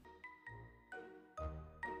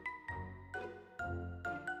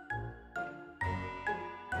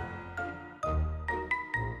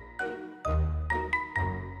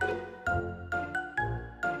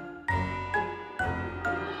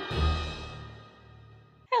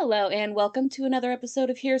Hello, and welcome to another episode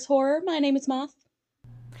of Here's Horror. My name is Moth.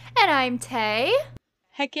 And I'm Tay.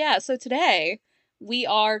 Heck yeah, so today we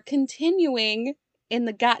are continuing in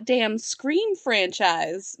the goddamn Scream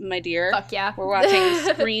franchise, my dear. Fuck yeah. We're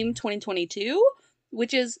watching Scream 2022,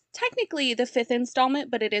 which is technically the 5th installment,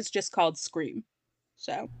 but it is just called Scream.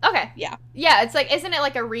 So, okay. yeah. Yeah, it's like, isn't it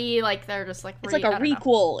like they're just like It's like a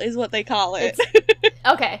requel is what they call it.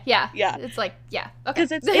 Okay, yeah. Yeah. It's like, yeah. Okay.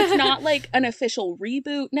 Because it's not like an official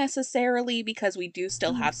reboot necessarily, because we do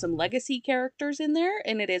still have some legacy characters in there,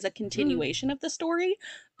 and it is a continuation of the story,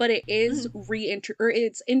 but it is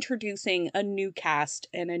it's introducing a new cast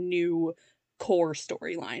and a new core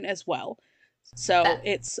storyline as well. So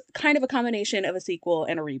it's kind of a combination of a sequel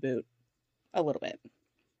and a reboot, a little bit.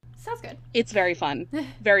 Sounds good. It's very fun,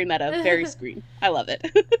 very meta, very Scream. I love it.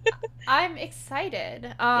 I'm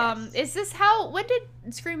excited. Yes. Is this when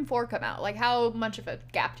did Scream 4 come out? Like, how much of a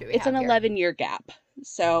gap do we have? It's an 11-year gap.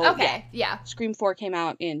 So, okay, yeah. Scream 4 came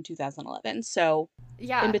out in 2011, so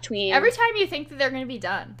yeah. In between. Every time you think that they're going to be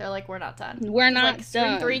done, they're like, we're not done. We're not like,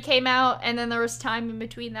 done. Scream 3 came out, and then there was time in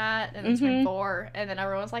between that, and then Scream 4, and then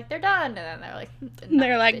everyone was like, they're done, and then they're like,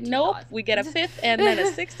 they're like, nope, we get a 5th, and then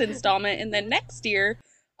a 6th installment, and then next year,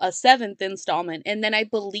 a 7th installment, and then I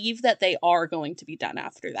believe that they are going to be done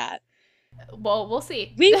after that. Well, we'll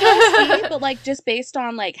see. We will see, but like just based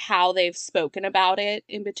on like how they've spoken about it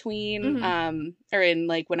in between, or in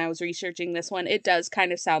like when I was researching this one, it does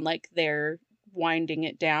kind of sound like they're winding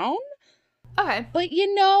it down. Okay. But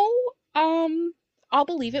I'll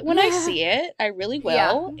believe it when I see it. I really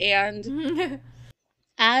will. Yeah. And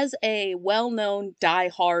as a well-known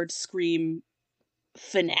die-hard Scream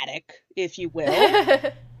fanatic, if you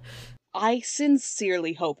will, I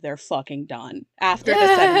sincerely hope they're fucking done after the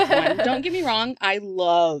 7th one. Don't get me wrong, I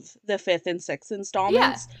love the 5th and 6th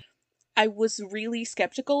installments. Yeah. I was really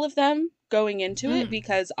skeptical of them going into it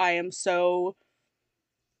because I am so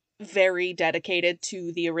very dedicated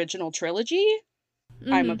to the original trilogy.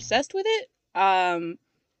 I'm obsessed with it.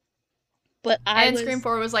 But Scream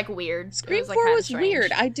 4 was like weird. Scream 4 was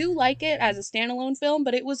weird. I do like it as a standalone film,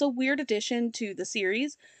 but it was a weird addition to the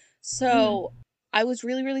series. So I was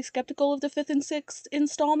really, really skeptical of the 5th and 6th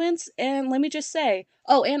installments, and let me just say,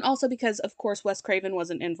 and also because, of course, Wes Craven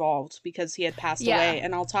wasn't involved because he had passed away,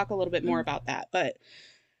 and I'll talk a little bit more about that, but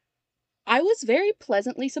I was very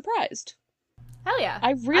pleasantly surprised. Hell yeah.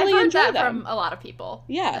 I really enjoyed them. From a lot of people.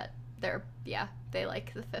 Yeah. They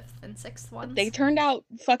like the 5th and 6th ones. They turned out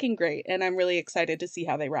fucking great, and I'm really excited to see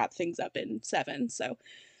how they wrap things up in 7, so...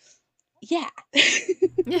 yeah.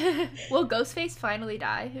 Will Ghostface finally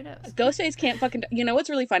die? Who knows? Ghostface can't fucking die. You know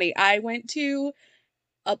what's really funny? I went to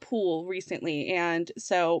a pool recently, and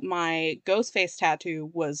so my Ghostface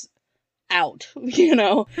tattoo was out,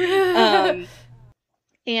 and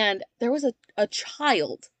there was a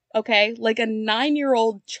child, okay? Like a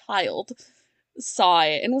 9-year-old child saw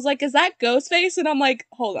it and was like, is that Ghostface? And I'm like,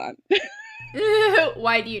 hold on.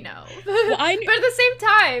 Why do you know? Well, but at the same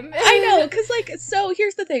time, I know, because so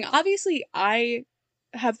here's the thing. Obviously, I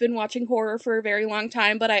have been watching horror for a very long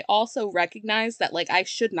time, but I also recognize that I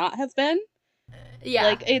should not have been.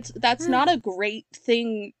 Yeah, that's not a great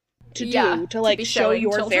thing to do, to show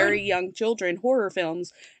your children. Very young children horror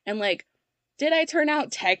films. And did I turn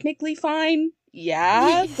out technically fine?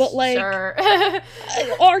 Yeah, but sure.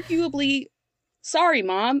 Arguably. Sorry,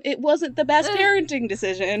 Mom, it wasn't the best parenting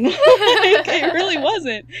decision. It really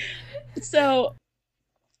wasn't. So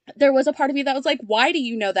there was a part of me that was like, why do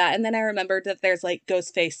you know that? And then I remembered that there's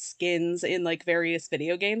Ghostface skins in various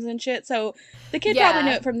video games and shit. So the kid probably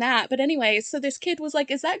knew it from that. But anyway, so this kid was like,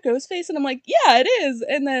 is that Ghostface? And I'm like, yeah, it is.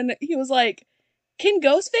 And then he was like, can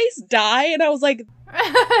Ghostface die? And I was like,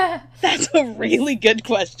 that's a really good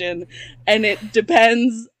question. And it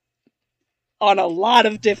depends on a lot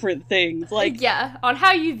of different things. On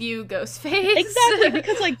how you view Ghostface. Exactly,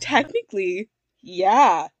 because technically,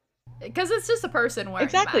 yeah. Because it's just a person wearing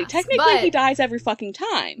Exactly. masks, technically he dies every fucking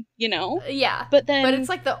time, Yeah. But it's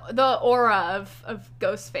the aura of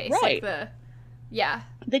Ghostface. Right.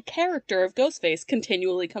 The character of Ghostface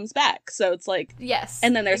continually comes back. So it's yes.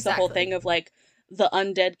 And then there's the whole thing of the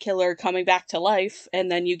undead killer coming back to life,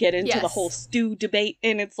 and then you get into the whole Stu debate,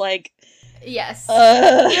 and it's yes.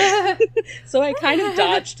 So I kind of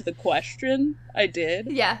dodged the question. I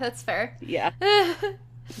did. Yeah, that's fair. Yeah.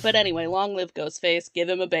 But anyway, long live Ghostface. Give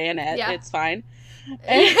him a bayonet. Yeah. It's fine.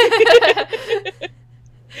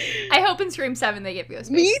 I hope in Scream 7 they give Ghostface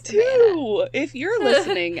Me too! If you're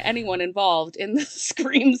listening, anyone involved in the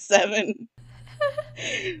Scream 7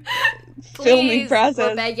 Filming Please, process.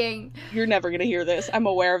 we're begging. You're never gonna hear this. I'm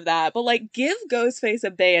aware of that. But, like, give Ghostface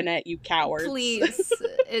a bayonet, you cowards. Please.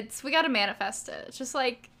 We gotta manifest it. It's just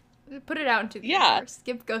like, put it out into the universe.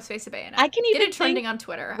 Give Ghostface a bayonet. I can even get it trending on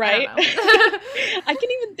Twitter. Right? I don't know. I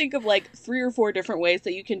can even think of, like, 3 or 4 different ways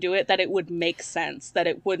that you can do it that it would make sense, that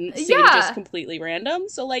it wouldn't seem just completely random.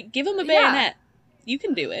 So, like, give him a bayonet. You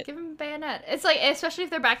can do it. Give him a bayonet. It's like, especially if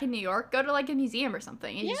they're back in New York, go to, like, a museum or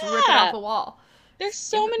something and just rip it off a wall. There's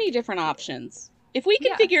so many different options. If we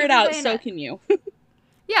can figure it out, so can you.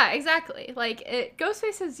 Yeah, exactly. Like,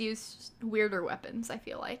 Ghostface has used weirder weapons, I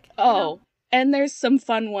feel like. Oh, you know? And there's some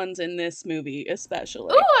fun ones in this movie,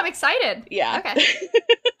 especially. Ooh, I'm excited. Yeah. Okay.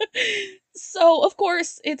 So, of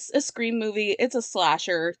course, it's a Scream movie. It's a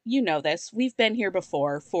slasher. You know this. We've been here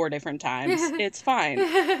before 4 different times. It's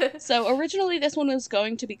fine. So, originally, this one was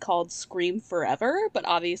going to be called Scream Forever, but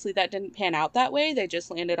obviously that didn't pan out that way. They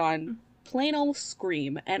just landed on plain old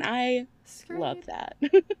Scream, and I love that.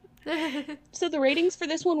 So the ratings for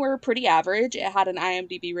this one were pretty average. It had an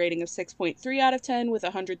IMDb rating of 6.3 out of 10 with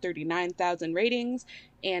 139,000 ratings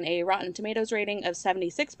and a Rotten Tomatoes rating of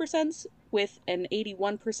 76% with an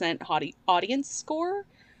 81% audience score,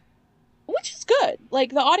 which is good.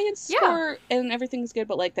 Like, the audience score and everything's good,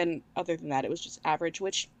 but, like, then other than that, it was just average,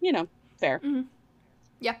 which, you know, fair. Mm-hmm.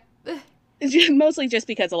 Yeah. Mostly just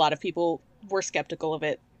because a lot of people were skeptical of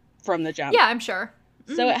it from the jump. Yeah, I'm sure.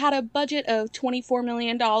 So it had a budget of $24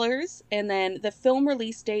 million, and then the film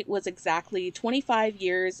release date was exactly 25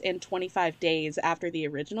 years and 25 days after the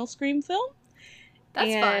original Scream film.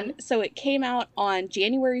 That's fun. So it came out on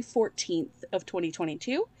January 14th of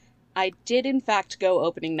 2022. I did, in fact, go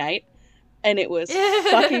opening night, and it was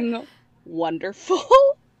fucking wonderful.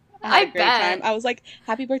 I had a great time. I was like,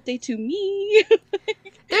 happy birthday to me.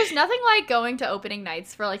 There's nothing like going to opening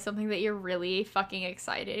nights for, like, something that you're really fucking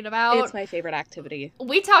excited about. It's my favorite activity.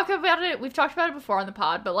 We've talked about it before on the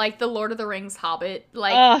pod, but, like, the Lord of the Rings Hobbit,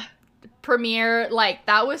 like, premiere, like,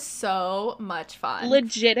 that was so much fun.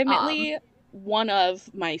 Legitimately one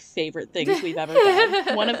of my favorite things we've ever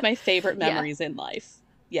done. One of my favorite memories in life.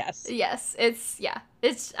 Yes. Yes.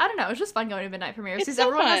 It's, I don't know, it's just fun going to midnight premieres because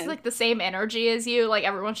everyone has, like, the same energy as you. Like,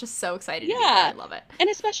 everyone's just so excited to be there. I love it. And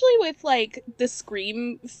especially with, like, the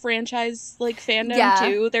Scream franchise, like, fandom,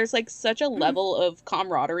 too. There's, like, such a level of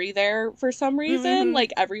camaraderie there for some reason.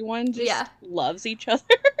 Like, everyone just loves each other.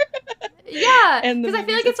 Yeah, because I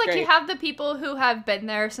feel like it's like you have the people who have been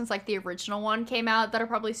there since, like, the original one came out that are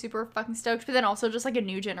probably super fucking stoked, but then also just, like, a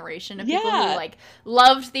new generation of people who, like,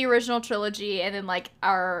 loved the original trilogy and then, like,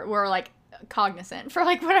 were, like, cognizant for,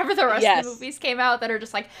 like, whenever the rest of the movies came out that are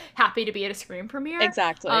just, like, happy to be at a Scream premiere.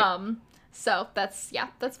 Exactly. So that's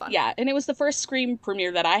fun. Yeah, and it was the first Scream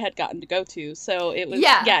premiere that I had gotten to go to, so it was,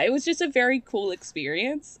 it was just a very cool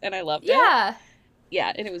experience, and I loved it.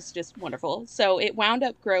 Yeah, and it was just wonderful. So it wound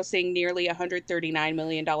up grossing nearly $139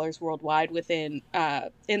 million worldwide in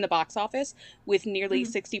the box office, with nearly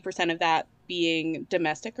 60% of that being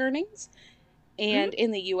domestic earnings. And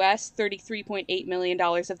in the U.S., $33.8 million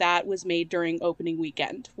of that was made during opening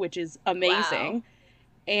weekend, which is amazing. Wow.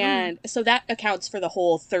 And so that accounts for the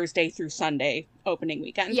whole Thursday through Sunday opening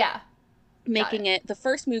weekend. Yeah. Making it the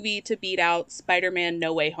first movie to beat out Spider-Man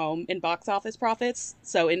No Way Home in box office profits.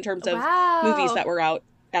 So in terms of movies that were out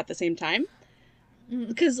at the same time.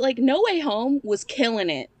 Because, like, No Way Home was killing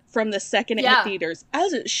it from the second it hit theaters.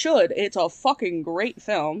 As it should. It's a fucking great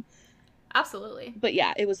film. Absolutely. But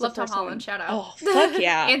yeah, it was Love the first Tom Holland, one. Shout out. Oh, fuck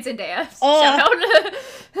yeah. And Zendaya. Shout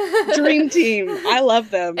out. Dream team. I love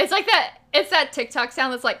them. It's like that. It's that TikTok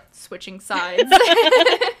sound that's like switching sides.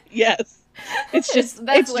 Yes. It's just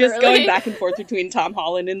going back and forth between Tom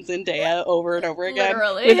Holland and Zendaya over and over again.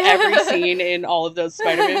 Literally. With every scene in all of those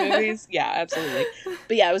Spider-Man movies. Yeah, absolutely.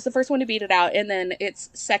 But yeah, it was the first one to beat it out. And then its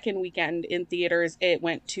second weekend in theaters, it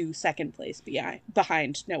went to second place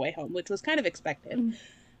behind No Way Home, which was kind of expected.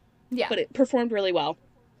 Yeah. But it performed really well.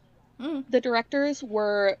 The directors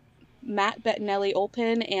were Matt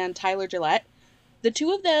Bettinelli-Olpin and Tyler Gillette. The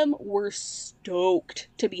two of them were stoked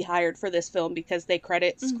to be hired for this film because they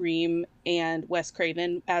credit Scream and Wes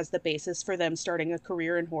Craven as the basis for them starting a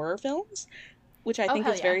career in horror films, which I think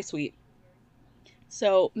is very sweet.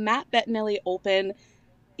 So Matt Bettinelli-Olpin,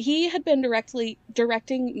 he had been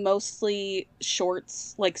directing mostly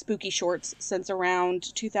shorts, like spooky shorts, since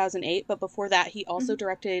around 2008, but before that he also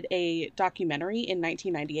directed a documentary in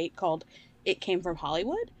 1998 called It Came From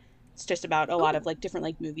Hollywood. It's just about a lot of, like, different,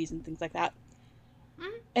 like, movies and things like that.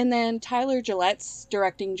 And then Tyler Gillette's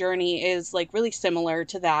directing journey is, like, really similar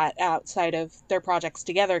to that outside of their projects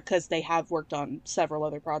together, because they have worked on several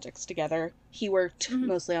other projects together. He worked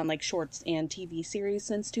mostly on, like, shorts and TV series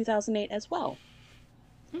since 2008 as well.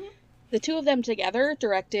 The two of them together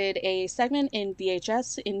directed a segment in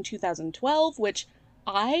VHS in 2012, which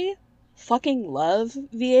I fucking love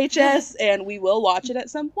VHS, and we will watch it at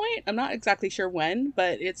some point. I'm not exactly sure when,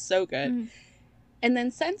 but it's so good. Mm. And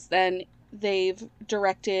then since then, they've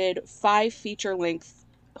directed 5 feature-length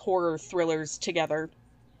horror thrillers together.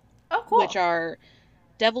 Oh, cool. Which are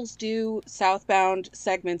Devil's Due, Southbound,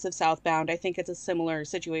 segments of Southbound. I think it's a similar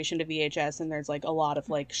situation to VHS, and there's like a lot of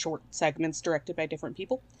like short segments directed by different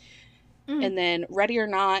people. Mm. And then Ready or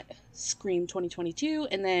Not, Scream 2022,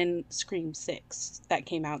 and then Scream 6 that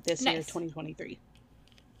came out this year, 2023.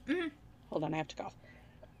 Mm-hmm. Hold on, I have to cough.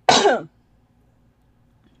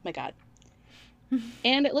 My God.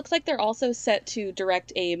 And it looks like they're also set to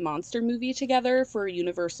direct a monster movie together for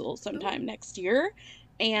Universal sometime next year.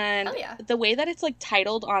 And the way that it's like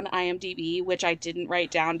titled on IMDb, which I didn't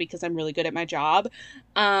write down because I'm really good at my job,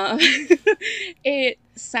 it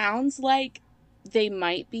sounds like they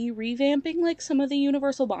might be revamping like some of the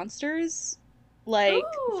Universal monsters, like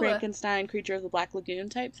Frankenstein, Creature of the Black Lagoon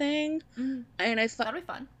type thing. Mm. And that'd be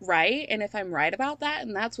fun, right? And if I'm right about that,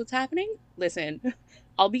 and that's what's happening, listen,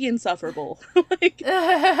 I'll be insufferable. Like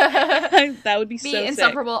that would be so sick.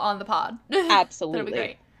 Insufferable on the pod. Absolutely, that'd be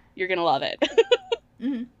great. You're gonna love it.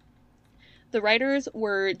 Mm-hmm. The writers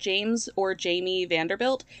were James or Jamie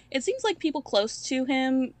Vanderbilt. It seems like people close to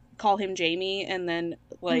him call him Jamie, and then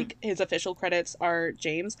like his official credits are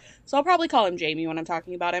James. So I'll probably call him Jamie when I'm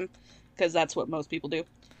talking about him, because that's what most people do.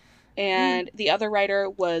 And the other writer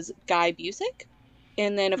was Guy Busick.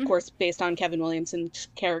 And then, of course, based on Kevin Williamson's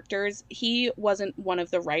characters, he wasn't one of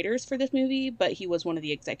the writers for this movie, but he was one of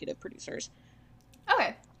the executive producers.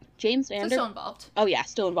 Okay. James Vanderbilt. Still involved. Oh, yeah,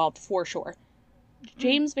 still involved for sure.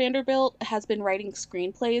 James Vanderbilt has been writing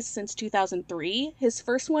screenplays since 2003. His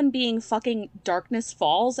first one being fucking Darkness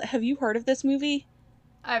Falls. Have you heard of this movie?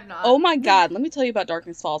 I have not. Oh my God, let me tell you about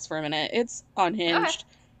Darkness Falls for a minute. It's unhinged.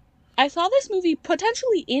 Okay. I saw this movie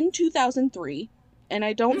potentially in 2003, and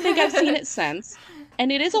I don't think I've seen it since.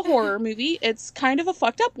 And it is a horror movie. It's kind of a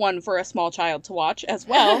fucked up one for a small child to watch as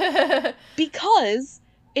well, because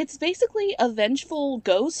it's basically a vengeful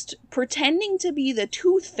ghost pretending to be the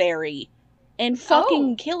Tooth Fairy and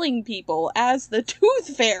fucking killing people as the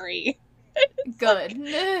Tooth Fairy. Good.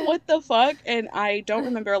 Like, what the fuck? And I don't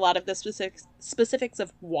remember a lot of the specifics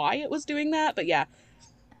of why it was doing that, but yeah.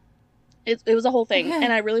 It was a whole thing,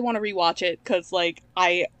 and I really want to rewatch it, because, like,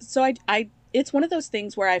 it's one of those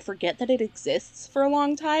things where I forget that it exists for a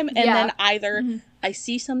long time, and then either I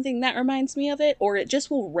see something that reminds me of it, or it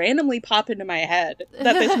just will randomly pop into my head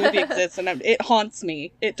that this movie exists, and it haunts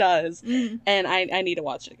me. It does. And I need to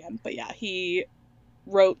watch it again. But yeah, he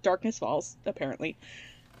wrote Darkness Falls, apparently.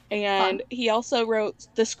 And he also wrote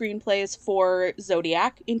the screenplays for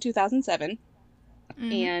Zodiac in 2007.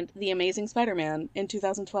 And The Amazing Spider-Man in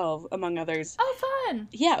 2012, among others. Oh, fun!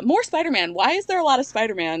 Yeah, more Spider-Man. Why is there a lot of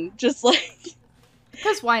Spider-Man? Just like...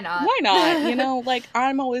 Because why not? Why not? You know, like,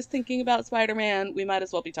 I'm always thinking about Spider-Man. We might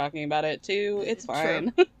as well be talking about it, too. It's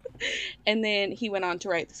fine. And then he went on to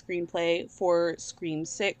write the screenplay for Scream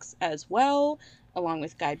 6 as well, along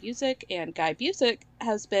with Guy Busick. And Guy Busick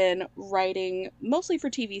has been writing mostly for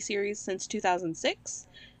TV series since 2006.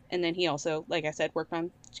 And then he also, like I said, worked on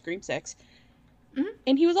Scream 6.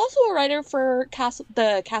 And he was also a writer for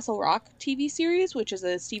the Castle Rock TV series, which is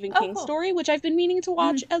a Stephen King story, which I've been meaning to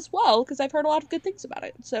watch as well, because I've heard a lot of good things about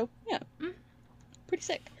it. So, yeah. Pretty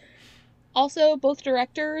sick. Also, both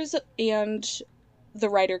directors and the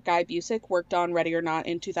writer Guy Busick worked on Ready or Not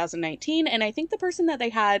in 2019, and I think the person that they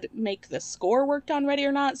had make the score worked on Ready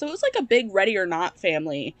or Not, so it was like a big Ready or Not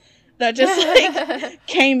family that just, like,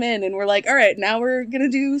 came in and were like, all right, now we're gonna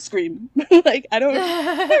do Scream. Like, I don't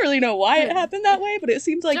really know why it happened that way, but it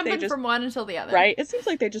seems like Jumping they just... from one until the other. Right? It seems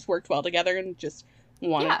like they just worked well together and just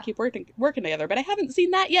wanted to keep working together, but I haven't seen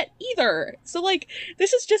that yet either. So, like,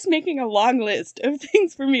 this is just making a long list of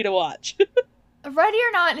things for me to watch. Ready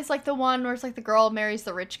or Not is, like, the one where it's, like, the girl marries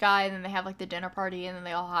the rich guy, and then they have, like, the dinner party, and then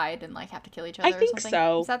they all hide and, like, have to kill each other or something. I think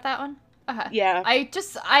so. Is that one? Okay. Yeah.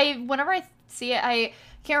 Whenever I see it, I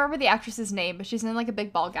can't remember the actress's name, but she's in, like, a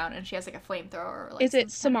big ball gown, and she has, like, a flamethrower. Like, is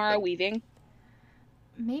it Samara Weaving?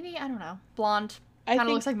 Maybe? I don't know. Blonde. Kind of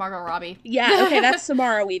looks like Margot Robbie. Yeah, okay, that's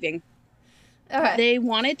Samara Weaving. Okay. They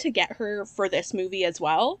wanted to get her for this movie as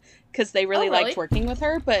well, because they really liked working with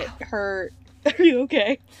her, but her... Are you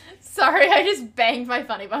okay? Sorry, I just banged my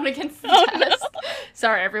funny bone against the desk. No.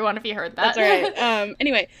 Sorry, everyone, if you heard that. That's all right.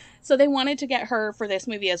 Anyway, so they wanted to get her for this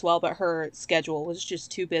movie as well, but her schedule was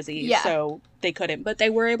just too busy, so they couldn't. But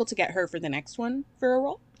they were able to get her for the next one for a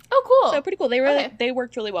role. Oh, cool. So pretty cool. They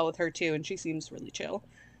worked really well with her, too, and she seems really chill.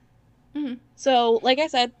 Mm-hmm. So, like I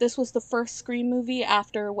said, this was the first Scream movie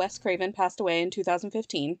after Wes Craven passed away in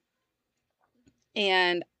 2015.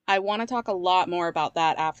 And I want to talk a lot more about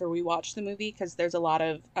that after we watch the movie, because there's a lot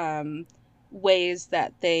of ways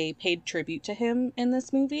that they paid tribute to him in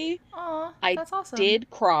this movie. Aw, that's awesome. I did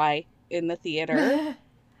cry in the theater,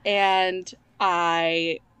 and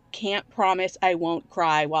I can't promise I won't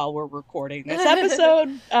cry while we're recording this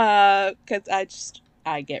episode, because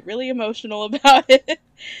I get really emotional about it.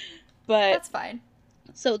 But that's fine.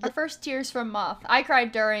 So our first tears from Moth. I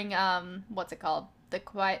cried during what's it called? The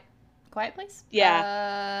Quiet Place?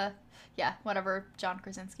 Yeah. Yeah, whatever. John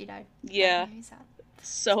Krasinski died. Yeah.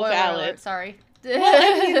 So Spoiler valid. Alert, sorry. Well,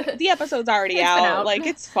 I mean, the episode's already out. Like,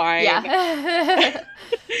 it's fine. Yeah.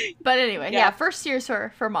 But anyway, yeah, first tears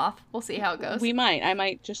for Moth. We'll see how it goes. I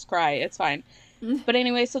might just cry. It's fine. But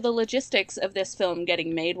anyway, so the logistics of this film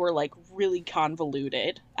getting made were, like, really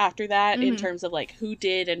convoluted after that, in terms of, like, who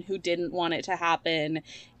did and who didn't want it to happen.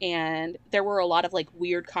 And there were a lot of, like,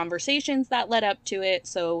 weird conversations that led up to it.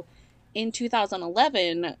 So in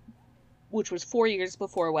 2011, which was 4 years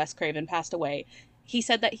before Wes Craven passed away, he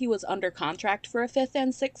said that he was under contract for a 5th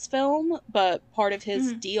and 6th film, but part of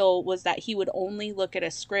his deal was that he would only look at a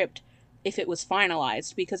script if it was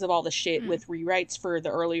finalized, because of all the shit with rewrites for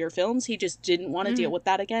the earlier films. He just didn't want to deal with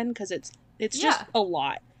that again, because it's just a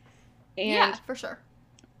lot. And yeah, for sure.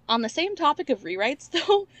 On the same topic of rewrites,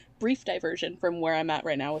 though, brief diversion from where I'm at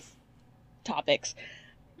right now with topics.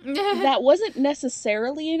 That wasn't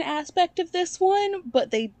necessarily an aspect of this one, but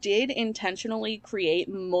they did intentionally create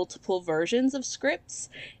multiple versions of scripts,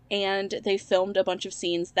 and they filmed a bunch of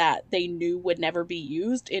scenes that they knew would never be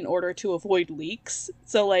used in order to avoid leaks.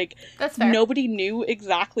 So, like, that's fair. Nobody knew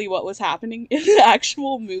exactly what was happening in the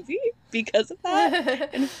actual movie because of that,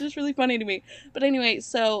 and it's just really funny to me. But anyway,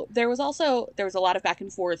 so there was a lot of back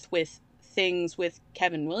and forth with things with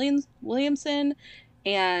Kevin Williamson,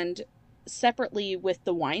 and separately with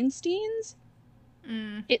the Weinsteins.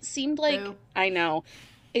 It seemed like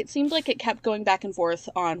it seemed like it kept going back and forth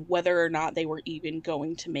on whether or not they were even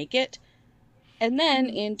going to make it. And then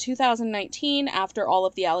in 2019, after all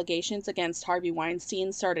of the allegations against Harvey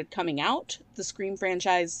Weinstein started coming out, the Scream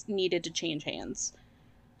franchise needed to change hands.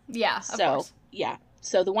 Yeah, of course. Yeah.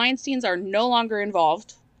 So the Weinsteins are no longer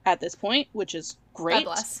involved at this point, which is great.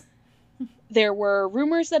 God bless. There were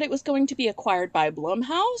rumors that it was going to be acquired by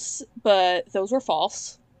Blumhouse, but those were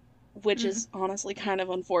false, which is honestly kind of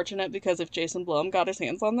unfortunate, because if Jason Blum got his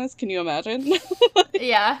hands on this, can you imagine?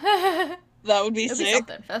 Yeah. That would be sick. Be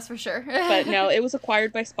something, that's for sure. But no, it was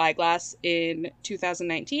acquired by Spyglass in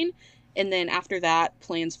 2019, and then after that,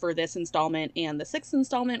 plans for this installment and the 6th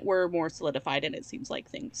installment were more solidified, and it seems like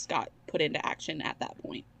things got put into action at that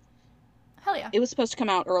point. Hell yeah. It was supposed to come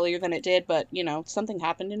out earlier than it did, but, you know, something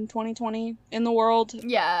happened in 2020 in the world.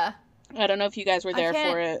 Yeah. I don't know if you guys were there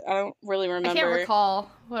for it. I don't really remember. I can't recall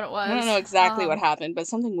what it was. I don't know exactly what happened, but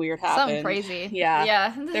something weird happened. Something crazy. Yeah.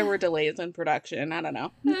 Yeah. There were delays in production. I don't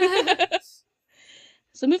know.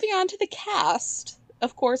 So moving on to the cast.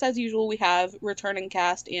 Of course, as usual, we have returning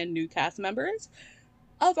cast and new cast members.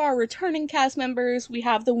 Of our returning cast members, we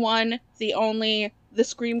have the one, the only, the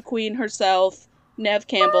Scream Queen herself, Neve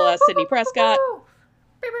Campbell as Sidney Prescott.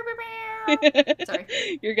 Sorry.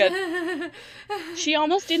 You're good. She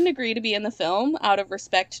almost didn't agree to be in the film out of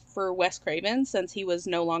respect for Wes Craven, since he was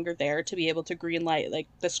no longer there to be able to greenlight, like,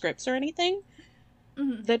 the scripts or anything.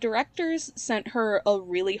 The directors sent her a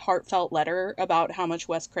really heartfelt letter about how much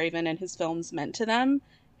Wes Craven and his films meant to them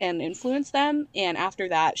and influenced them, and after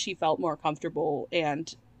that she felt more comfortable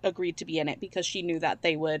and agreed to be in it, because she knew that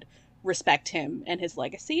they would respect him and his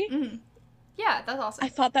legacy. Yeah, that's awesome. I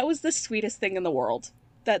thought that was the sweetest thing in the world.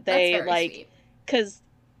 That they, like, because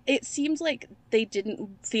it seems like they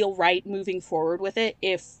didn't feel right moving forward with it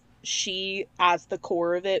if she, as the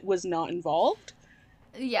core of it, was not involved.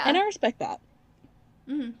 Yeah. And I respect that.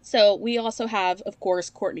 So we also have, of course,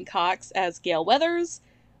 Courtney Cox as Gale Weathers,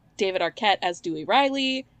 David Arquette as Dewey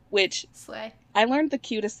Riley, which Slay. I learned the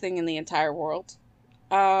cutest thing in the entire world.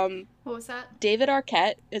 What was that? David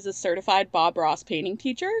Arquette is a certified Bob Ross painting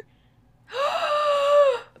teacher.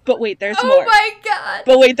 But wait, there's more. Oh my god!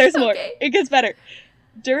 But wait, there's more. It gets better.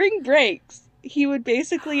 During breaks, he would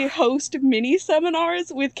basically host mini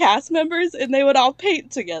seminars with cast members, and they would all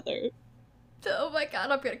paint together. Oh my god,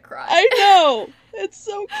 I'm gonna cry. I know! It's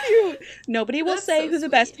so cute. Nobody will say who the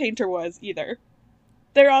sweet. best painter was, either.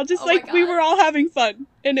 They're all just like, we were all having fun,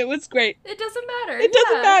 and it was great. It doesn't matter. It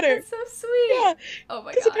doesn't matter. It's so sweet. Yeah. Oh my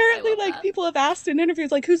god. Because apparently, like, that. people have asked in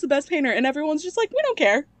interviews, like, who's the best painter? And everyone's just like, we don't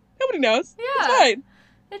care. Nobody knows. Yeah. It's fine.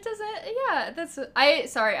 It doesn't,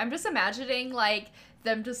 yeah, I'm just imagining, like,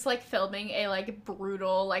 them just, like, filming a, like,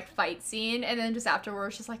 brutal, like, fight scene, and then just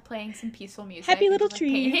afterwards just, like, playing some peaceful music. Happy little just,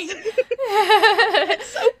 trees. It's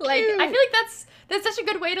so cute. Like, I feel like that's such a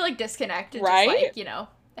good way to, like, disconnect and right? just, like, you know,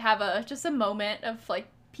 have just a moment of, like,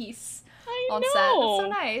 peace on set. That's so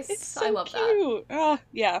nice. It's so I love cute. Oh,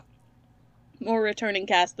 yeah. More returning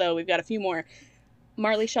cast, though. We've got a few more.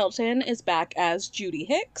 Marley Shelton is back as Judy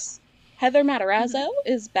Hicks. Heather Matarazzo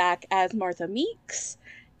is back as Martha Meeks.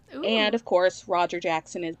 Ooh. And, of course, Roger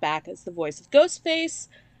Jackson is back as the voice of Ghostface.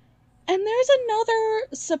 And there's another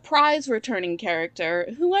surprise returning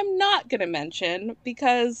character who I'm not going to mention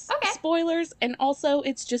because spoilers, and also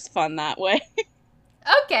it's just fun that way.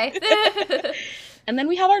 Okay. And then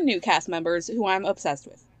we have our new cast members who I'm obsessed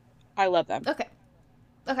with. I love them. Okay.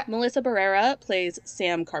 Melissa Barrera plays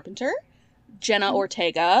Sam Carpenter. Jenna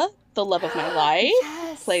Ortega, the love of my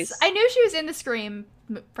life, plays... I knew she was in the Scream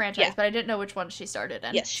franchise, but I didn't know which one she started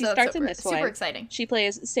in. Yes, she starts in this one. Super exciting. She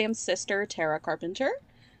plays Sam's sister, Tara Carpenter.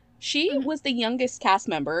 She was the youngest cast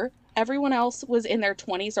member. Everyone else was in their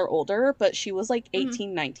 20s or older, but she was like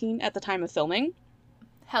 18, 19 at the time of filming.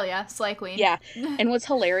 Hell yeah, Slay Queen. Yeah, and what's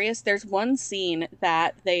hilarious, there's one scene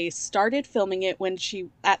that they started filming it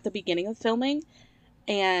at the beginning of filming,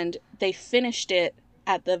 and they finished it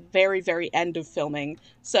at the very, very end of filming.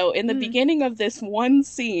 So in the beginning of this one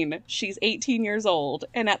scene, she's 18 years old,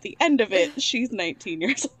 and at the end of it, she's 19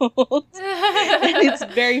 years old. And it's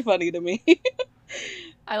very funny to me.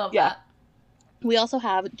 I love that. We also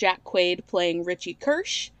have Jack Quaid playing Richie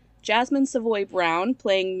Kirsch, Jasmine Savoy Brown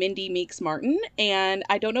playing Mindy Meeks Martin, and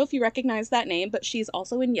I don't know if you recognize that name, but she's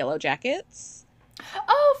also in Yellow Jackets.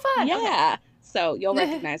 Oh, fun! Yeah. Okay. So you'll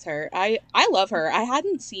recognize her. I love her. I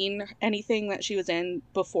hadn't seen anything that she was in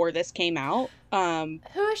before this came out.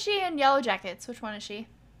 Who is she in Yellow Jackets? Which one is she?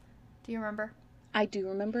 Do you remember? I do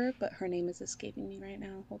remember, but her name is escaping me right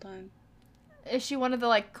now. Hold on. Is she one of the,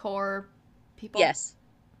 like, core people? Yes.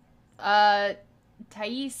 Thaisa.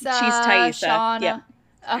 She's Thaisa. Shauna. Yeah.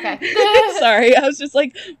 Okay. Sorry, I was just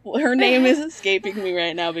like, her name is escaping me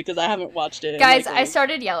right now because I haven't watched it. Guys, I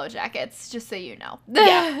started Yellow Jackets, just so you know.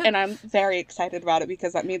 Yeah, and I'm very excited about it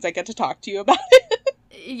because that means I get to talk to you about it.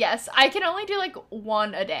 Yes, I can only do like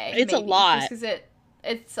one a day. It's maybe, a lot. Just because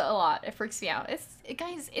it's a lot. It freaks me out.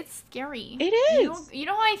 Guys, it's scary. It is. You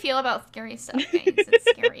know how I feel about scary stuff, guys.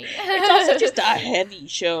 It's scary. It's also just a heavy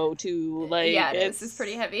show, too. Like, yeah, it is. It's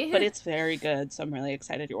pretty heavy. But it's very good, so I'm really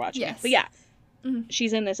excited you're watching it. But yeah. Mm-hmm.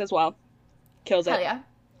 She's in this as well. Kills it. Hell yeah.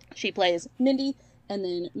 She plays Mindy, and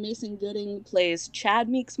then Mason Gooding plays Chad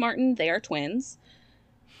Meeks Martin. They are twins.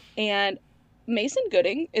 And Mason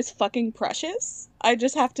Gooding is fucking precious. I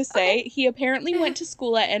just have to say, he apparently went to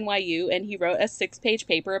school at NYU, and he wrote a 6-page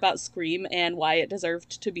paper about Scream and why it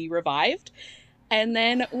deserved to be revived. And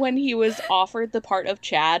then when he was offered the part of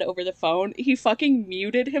Chad over the phone, he fucking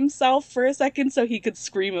muted himself for a second so he could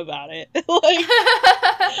scream about it. Like,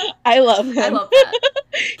 I love him. I love that.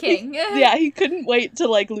 King. He couldn't wait to,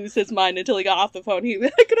 like, lose his mind until he got off the phone.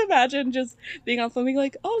 I could imagine just being on the phone being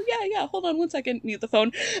like, oh, yeah, hold on one second, mute the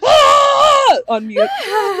phone. Ah! On mute.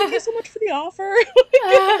 Thank you so much for the offer.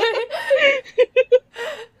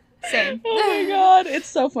 Same. Oh my god, it's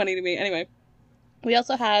so funny to me. Anyway, we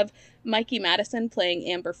also have Mikey Madison playing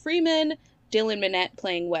Amber Freeman, Dylan Minnette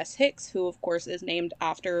playing Wes Hicks, who of course is named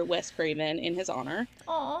after Wes Craven in his honor.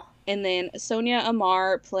 Aww. And then Sonia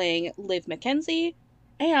Amar playing Liv McKenzie,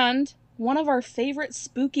 and one of our favorite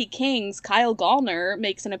spooky kings, Kyle Gallner,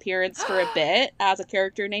 makes an appearance for a bit as a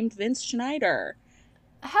character named Vince Schneider.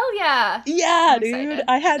 Hell yeah! Yeah, dude.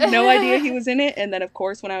 I had no idea he was in it, and then of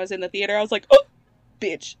course when I was in the theater, I was like, oh,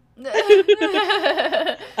 bitch.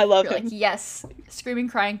 I love him. Like, yes. Screaming,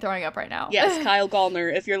 crying, throwing up right now. Yes, Kyle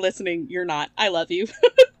Gallner, if you're listening, you're not. I love you.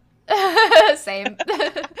 Same.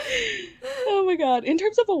 Oh my god. In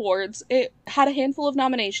terms of awards, it had a handful of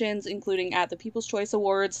nominations, including at the People's Choice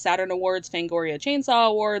Awards, Saturn Awards, Fangoria Chainsaw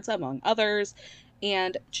Awards, among others.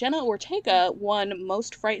 And Jenna Ortega won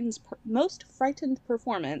Most Frightened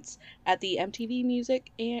Performance at the MTV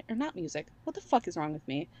Music or not music. What the fuck is wrong with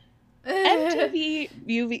me? MTV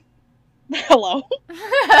UV. Hello.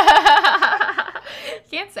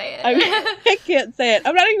 Can't say it. I can't say it.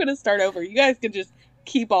 I'm not even going to start over. You guys can just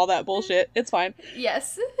keep all that bullshit. It's fine.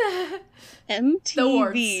 Yes.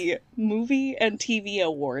 MTV Movie and TV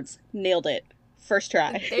Awards. Nailed it. First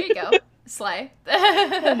try. There you go. Slay.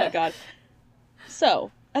 Oh my god.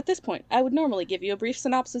 So, at this point, I would normally give you a brief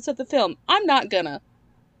synopsis of the film. I'm not gonna.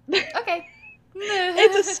 Okay.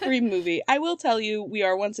 It's a Scream movie. I will tell you, we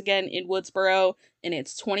are once again in Woodsboro, and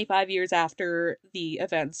it's 25 years after the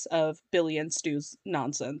events of Billy and Stu's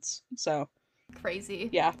nonsense. So. Crazy.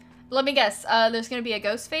 Yeah. Let me guess. There's gonna be a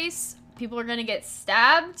ghost face. people are gonna get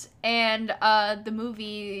stabbed, and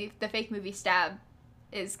the fake movie Stab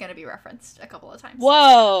is gonna be referenced a couple of times.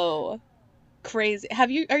 Whoa. Crazy. Are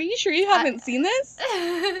you sure you haven't seen this?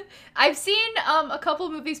 I've seen a couple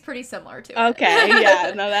of movies pretty similar to it. Okay,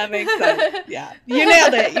 yeah, no, that makes sense. Yeah. You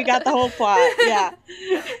nailed it. You got the whole plot. Yeah.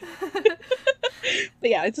 But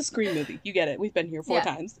yeah, it's a Scream movie. You get it. We've been here 4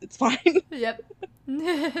 times. It's fine. Yep.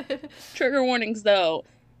 Trigger warnings, though,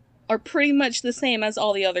 are pretty much the same as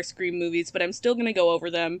all the other Scream movies, but I'm still going to go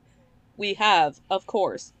over them. We have, of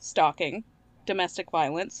course, stalking, domestic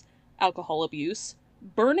violence, alcohol abuse.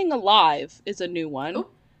 Burning alive is a new one. Ooh,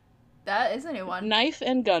 that is a new one. Knife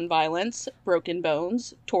and gun violence, broken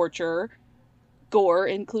bones, torture, gore,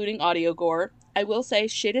 including audio gore. I will say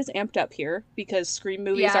shit is amped up here because Scream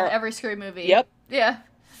movies are... every Scream movie. Yep. Yeah.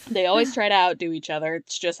 They always try to outdo each other.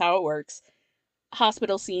 It's just how it works.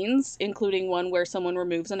 Hospital scenes, including one where someone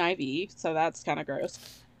removes an IV, so that's kind of gross.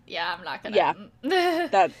 Yeah, I'm not gonna...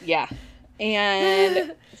 Yeah. And,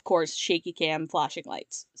 of course, shaky cam, flashing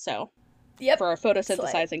lights. So... Yep. For our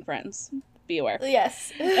photosynthesizing friends, be aware.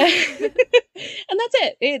 Yes. And that's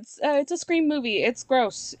it. It's a Scream movie. It's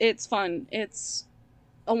gross. It's fun. It's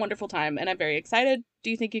a wonderful time, and I'm very excited. Do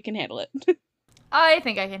you think you can handle it? I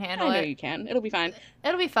think I can handle it. I know you can. It'll be fine.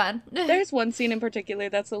 It'll be fun. There's one scene in particular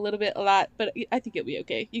that's a lot, but I think it'll be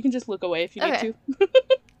okay. You can just look away if you need to.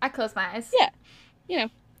 I close my eyes. Yeah. You know.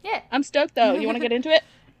 Yeah. I'm stoked, though. You want to get into it?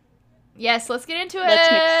 Yes, let's get into it.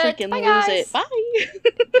 Let's freaking lose it. Bye.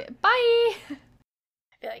 Bye. I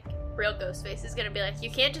feel like real Ghostface is gonna be like,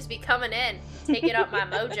 you can't just be coming in, taking up my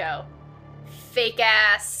mojo. Fake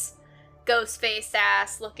ass, Ghostface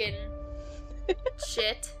ass looking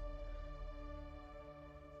shit.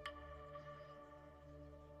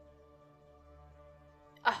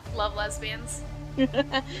 Love lesbians.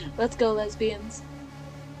 Let's go, lesbians.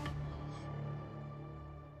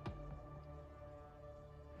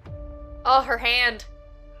 Oh, her hand.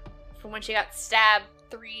 From when she got stabbed,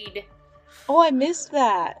 3'd. Oh, I missed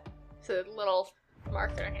that. So a little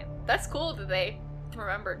mark in her hand. That's cool that they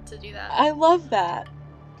remembered to do that. I love that.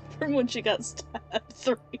 From when she got stabbed,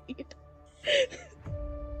 3'd.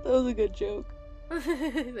 That was a good joke.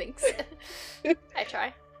 Thanks. I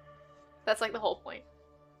try. That's like the whole point.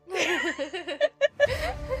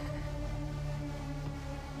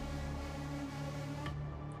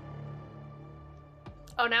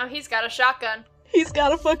 Oh, now he's got a shotgun. He's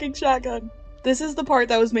got a fucking shotgun. This is the part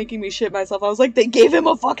that was making me shit myself. I was like, they gave him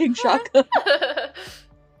a fucking shotgun.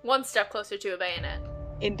 One step closer to a bayonet.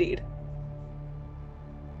 Indeed.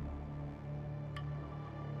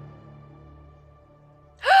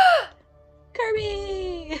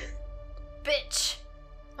 Kirby! Bitch.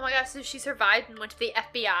 Oh my gosh, so she survived and went to the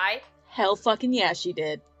FBI? Hell fucking yeah, she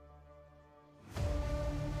did.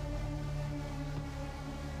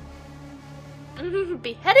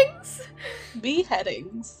 Beheadings?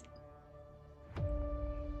 Beheadings.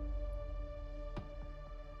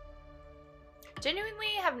 Genuinely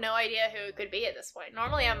have no idea who it could be at this point.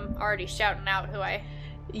 Normally I'm already shouting out who I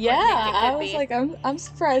think it could I was be. like, I'm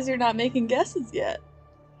surprised you're not making guesses yet.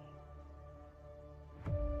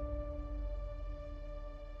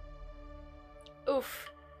 Oof.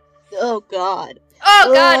 Oh god.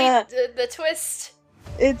 Oh god, the twist.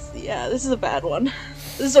 This is a bad one.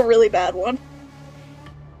 This is a really bad one.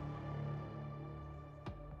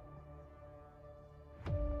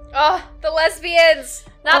 Oh, the lesbians!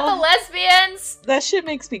 Not the lesbians! That shit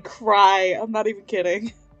makes me cry. I'm not even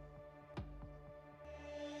kidding.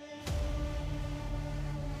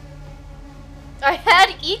 I had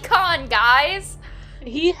Econ, guys!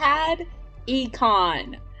 He had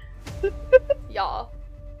Econ. Y'all.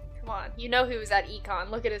 Come on. You know who was at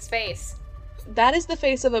Econ. Look at his face. That is the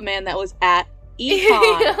face of a man that was at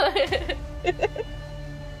Econ.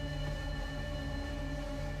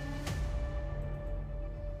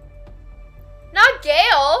 Not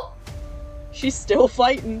Gale! She's still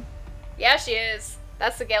fighting. Yeah, she is.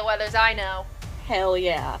 That's the Gale Weathers I know. Hell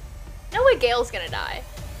yeah. No way Gale's gonna die.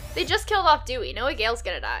 They just killed off Dewey. No way Gale's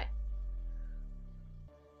gonna die.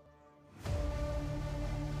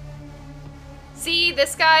 See,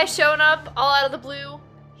 this guy showing up all out of the blue.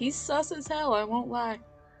 He's sus as hell, I won't lie.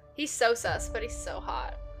 He's so sus, but he's so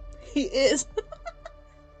hot. He is.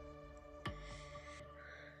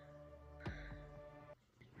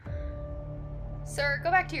 Sir,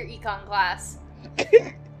 go back to your econ class.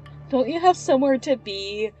 Don't you have somewhere to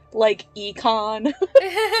be, like, econ?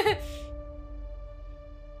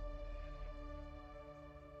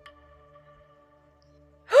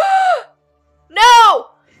 No!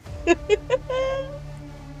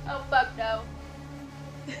 Oh, fuck no.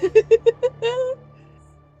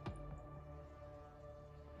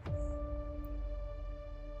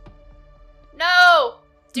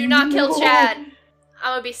 Do not kill Chad. I'm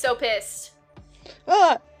gonna be so pissed.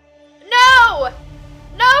 Ah. No!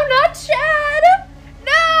 No, not Chad!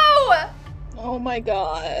 No! Oh my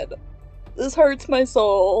god. This hurts my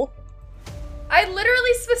soul. I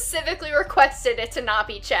literally specifically requested it to not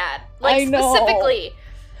be Chad. Like, I know. specifically.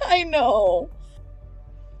 I know.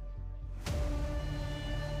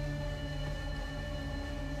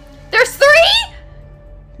 There's 3?!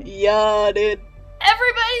 Yeah, dude.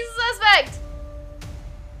 Everybody's a suspect!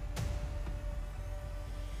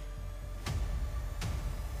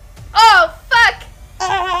 Oh, fuck!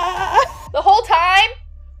 Ah! The whole time?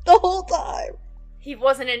 The whole time. He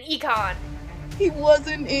wasn't in econ. He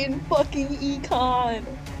wasn't in fucking econ.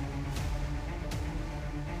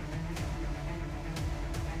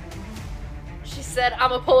 She said,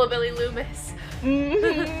 I'm a pull a Billy Loomis.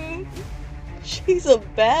 Mm-hmm. She's a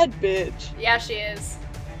bad bitch. Yeah, she is.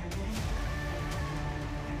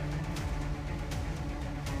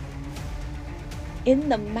 In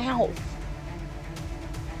the mouth.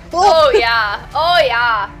 Oh, yeah. Oh,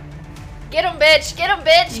 yeah. Get him, bitch. Get him,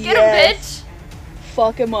 bitch. Get him, bitch.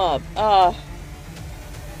 Fuck him up. Oh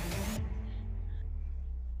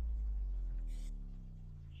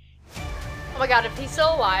my god, if he's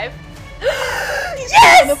still alive.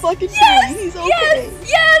 Yes! In the fucking tree. He's okay. Yes!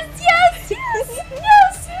 Yes! Yes! Yes!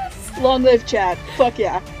 Yes! Yes! Long live Chad. Fuck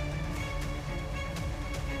yeah.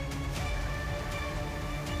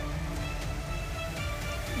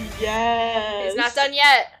 Yes. He's not done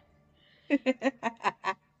yet.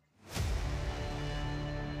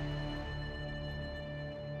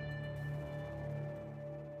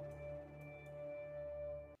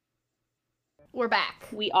 We're back.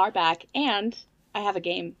 We are back, and I have a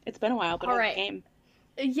game. It's been a while, but I have a game.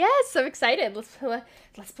 Yes, I'm excited. Let's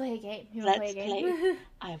play a game. You want to play a game?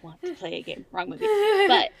 I want to play a game. Wrong movie.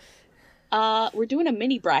 But we're doing a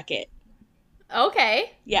mini bracket.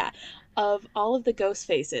 Okay. Yeah. Of all of the ghost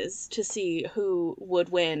faces to see who would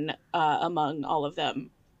win among all of them.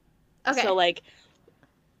 Okay. So, like,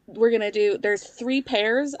 we're gonna do, there's 3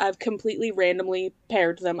 pairs. I've completely randomly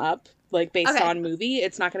paired them up, like, based on movie.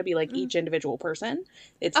 It's not gonna be, like, each individual person.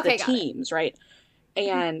 It's the teams, right?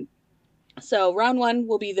 And so round 1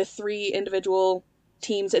 will be the 3 individual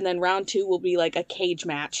teams, and then round 2 will be, like, a cage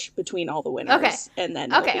match between all the winners. Okay. And then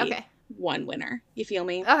there'll be one winner. You feel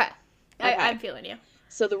me? Okay. I'm feeling you.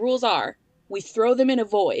 So the rules are, we throw them in a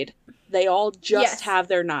void. They all just have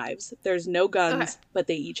their knives. There's no guns, but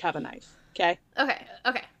they each have a knife. Okay? Okay.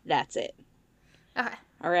 Okay. That's it. Okay.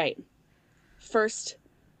 All right. First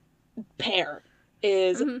pair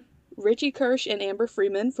is Richie Kirsch and Amber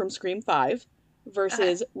Freeman from Scream 5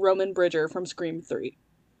 versus Roman Bridger from Scream 3.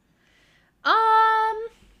 I'm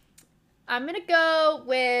gonna go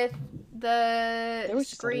with the There was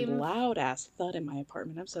Scream. just a loud ass thud in my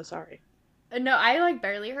apartment. I'm so sorry. No, I like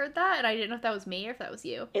barely heard that, and I didn't know if that was me or if that was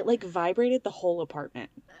you. It like vibrated the whole apartment.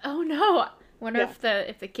 Oh no! Wonder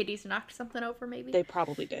if the kitties knocked something over. Maybe they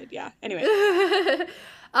probably did. Yeah. Anyway.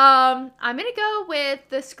 I'm gonna go with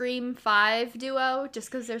the Scream 5 duo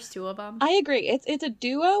just because there's 2 of them. I agree. It's a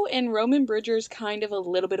duo, and Roman Bridger's kind of a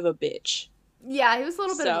little bit of a bitch. Yeah, he was a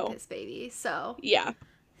little bit of a piss baby. So yeah.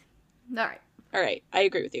 All right. I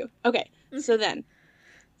agree with you. Okay. So then,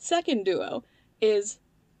 second duo is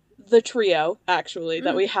the trio, actually,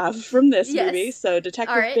 that we have from this movie. So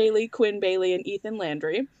Detective Bailey, Quinn Bailey, and Ethan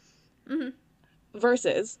Landry.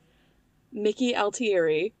 Versus Mickey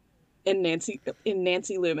Altieri and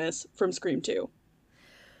Nancy Loomis from Scream 2.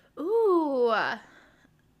 Ooh.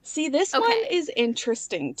 See, this one is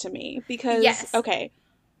interesting to me because,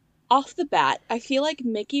 off the bat, I feel like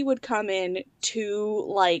Mickey would come in too,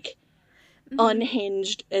 like,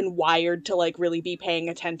 unhinged and wired to, like, really be paying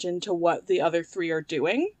attention to what the other 3 are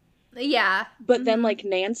doing. Yeah. But then, like,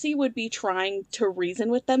 Nancy would be trying to reason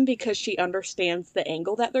with them because she understands the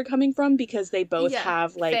angle that they're coming from because they both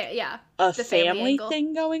have, like, a family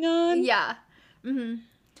thing going on. Yeah.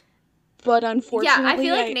 But unfortunately... Yeah, I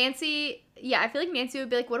feel like Nancy would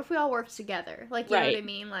be like, what if we all work together? Like, you know what I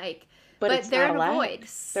mean? Like, but they're in a void.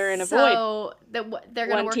 They're in a void. So they're going to work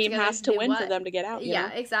together. One team has to win for them to get out, you know?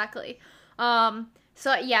 Exactly.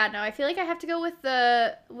 So, yeah, no, I feel like I have to go with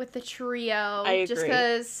the trio. I agree. Just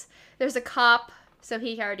because there's a cop, so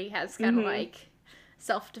he already has kind of, like,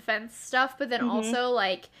 self-defense stuff. But then also,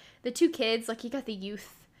 like, the 2 kids, like, you got the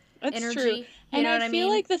youth energy. True. You know what I mean? I feel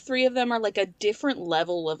like the 3 of them are, like, a different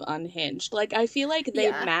level of unhinged. Like, I feel like they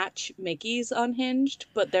match Mickey's unhinged,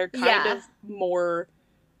 but they're kind of more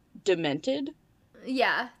demented.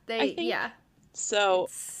 Yeah. So...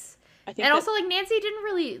 I think also, like, Nancy didn't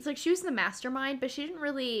really... It's like, she was the mastermind, but she didn't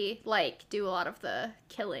really, like, do a lot of the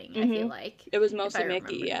killing, I feel like. It was mostly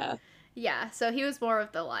Mickey, yeah. Yeah, so he was more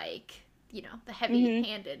of the, like, you know, the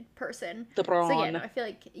heavy-handed person. The brawn. So, yeah, no, I feel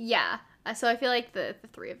like, yeah. So I feel like the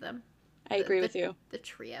three of them. I agree with you. The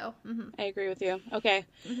trio. I agree with you. Okay.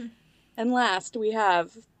 And last, we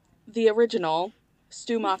have the original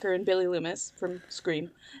Stu Macher and Billy Loomis from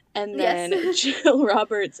Scream. And then Jill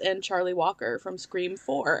Roberts and Charlie Walker from Scream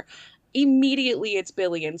 4. Immediately it's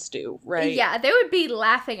Billy and Stu, right? Yeah, they would be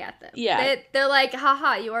laughing at them. Yeah. They're like,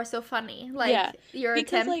 haha, you are so funny. Like, your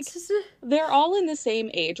attempt. Like, they're all in the same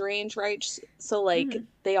age range, right? So, like,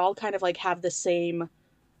 they all kind of, like, have the same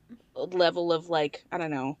level of, like, I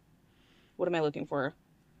don't know. What am I looking for?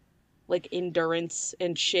 Like, endurance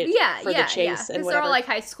and shit for the chase and whatever. They're all, like,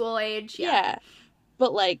 high school age. Yeah.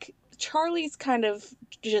 But, like, Charlie's kind of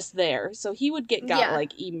just there. So he would get got,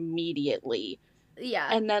 like, immediately. Yeah.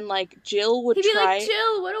 And then, like, Jill would He'd be like,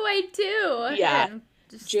 Jill, what do I do? Yeah.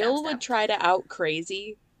 Jill would try to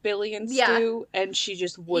out-crazy Billy and Stu, and she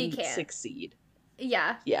just wouldn't succeed.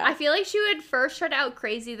 Yeah. I feel like she would first try to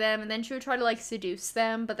out-crazy them, and then she would try to, like, seduce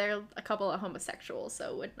them, but they're a couple of homosexuals,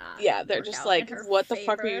 so it would not. Yeah, they're just like, what the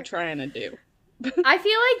fuck are you trying to do? I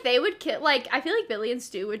feel like they would kill, like, I feel like Billy and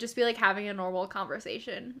Stu would just be, like, having a normal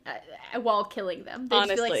conversation while killing them. They'd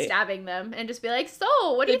just be, like, stabbing them and just be like,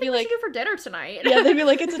 so, what do you think we should do for dinner tonight? Yeah, they'd be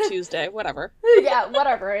like, it's a Tuesday, whatever. Yeah,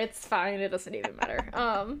 whatever, it's fine, it doesn't even matter.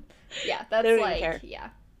 Yeah, that's like,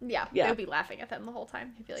 yeah, they would be laughing at them the whole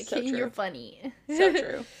time. I'd be like, hey, you're funny. So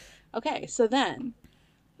true. Okay, so then,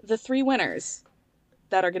 the three winners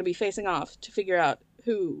that are going to be facing off to figure out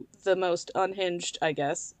who the most unhinged, I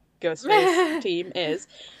guess, Ghostface team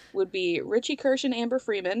would be Richie Kirsch and Amber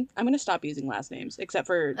Freeman. I'm going to stop using last names, except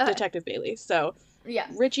for Detective Bailey. So,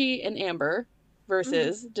 Richie and Amber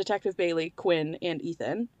versus Detective Bailey, Quinn, and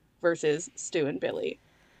Ethan versus Stu and Billy.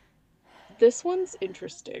 This one's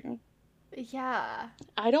interesting. Yeah.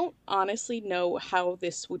 I don't honestly know how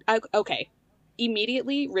this would... Okay.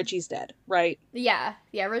 Immediately, Richie's dead, right? Yeah.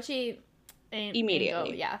 Yeah, Richie...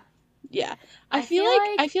 Immediately. Yeah. I feel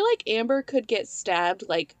like Amber could get stabbed,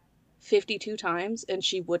 like, 52 times and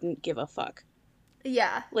she wouldn't give a fuck.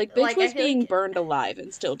 Yeah. Like, bitch was being burned alive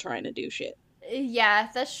and still trying to do shit. Yeah,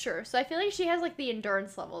 that's true. So I feel like she has, like, the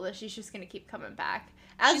endurance level that she's just gonna keep coming back.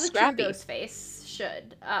 As she's scrappy. Ghostface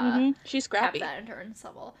should. She's scrappy. Have that endurance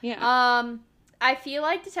level. Yeah. I feel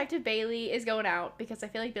like Detective Bailey is going out because I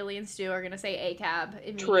feel like Billy and Stu are gonna say ACAB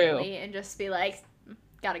immediately and just be like,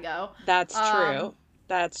 gotta go. That's true.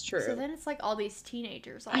 That's true. So then it's like all these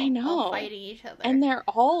teenagers all fighting each other. And they're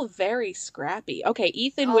all very scrappy. Okay,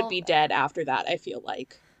 Ethan would be dead after that, I feel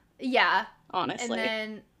like. Yeah. Honestly. And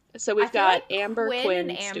then so we've got like Amber, Quinn,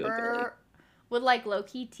 and Stu, and Billy. Would like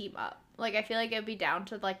low-key team up. Like I feel like it would be down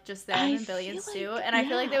to like just them and Billy and Stu. And I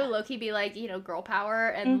feel like they would low-key be like, you know, girl power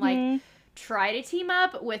and like try to team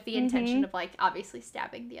up with the intention of like obviously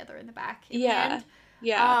stabbing the other in the back. In the end.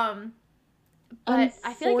 Yeah. But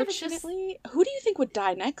I feel like if it's just... who do you think would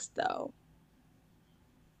die next, though?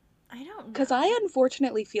 I don't know. Because I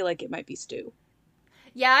unfortunately feel like it might be Stu.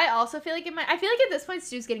 Yeah, I also feel like it might... I feel like at this point,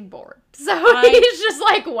 Stu's getting bored. So he's just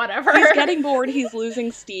like, whatever. He's getting bored, he's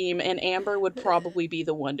losing steam, and Amber would probably be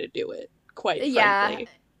the one to do it, quite frankly.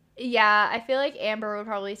 Yeah, I feel like Amber would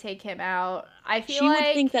probably take him out. I feel she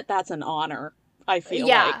would think that that's an honor, I feel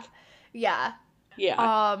like. Yeah.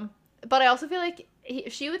 But I also feel like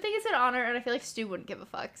she would think it's an honor, and I feel like Stu wouldn't give a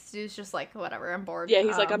fuck. Stu's just like, whatever, I'm bored. Yeah,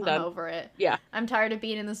 he's like, I'm done. I'm over it. Yeah. I'm tired of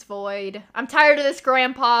being in this void. I'm tired of this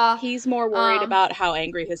grandpa. He's more worried about how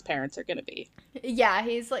angry his parents are gonna be. Yeah,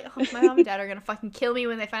 he's like, oh, my mom and dad are gonna fucking kill me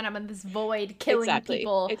when they find I'm in this void killing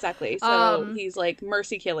people. Exactly. So he's like,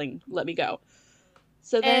 mercy killing, let me go.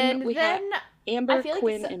 So then we have Amber,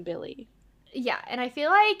 Quinn, and Billy. Yeah, and I feel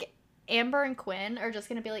like Amber and Quinn are just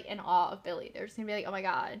gonna be like in awe of Billy. They're just gonna be like, "Oh my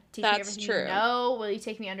god, teach me everything you know. Will you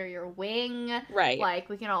take me under your wing? Right? Like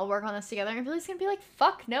we can all work on this together." And Billy's gonna be like,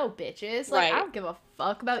 "Fuck no, bitches! Like I don't give a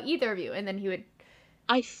fuck about either of you." And then he would.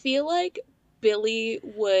 I feel like Billy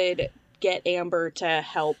would get Amber to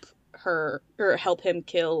help her or help him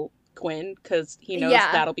kill Quinn because he knows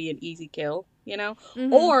that'll be an easy kill, you know.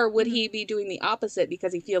 Or would he be doing the opposite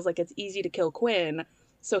because he feels like it's easy to kill Quinn?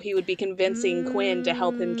 So he would be convincing Quinn to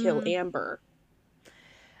help him kill Amber.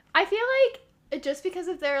 I feel like just because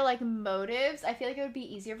of their like motives, I feel like it would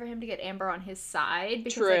be easier for him to get Amber on his side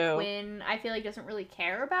because like Quinn, I feel like doesn't really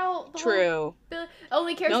care about the whole Billy.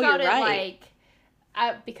 Only cares about it like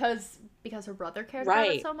because her brother cares about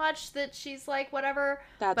it so much that she's like whatever.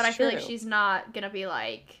 But I feel like she's not gonna be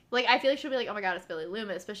like I feel like she'll be like, oh my god, it's Billy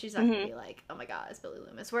Loomis, but she's not gonna be like, oh my god, it's Billy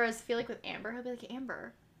Loomis. Whereas I feel like with Amber, he'll be like,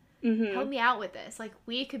 Amber, help me out with this. Like,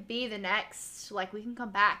 we could be the next, like, we can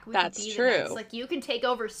come back. We That's could be true. The next. Like, you can take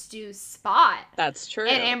over Stu's spot. That's true.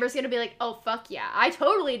 And Amber's gonna be like, oh, fuck yeah. I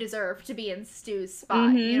totally deserve to be in Stu's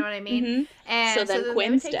spot. You know what I mean? And so then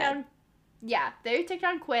Quinn's dead. Down, they would take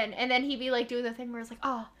down Quinn, and then he'd be, like, doing the thing where it's like,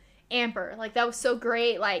 oh, Amber, like, that was so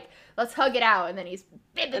great. Like, let's hug it out. And then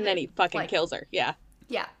and then he fucking kills her. Yeah.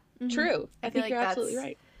 Yeah. True. I think you're absolutely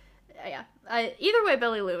right. Yeah. Either way,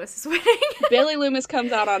 Billy Loomis is winning. Billy Loomis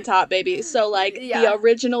comes out on top, baby. So, like, the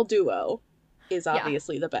original duo is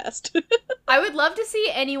obviously the best. I would love to see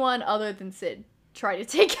anyone other than Sid try to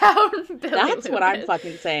take out Billy Loomis. That's what I'm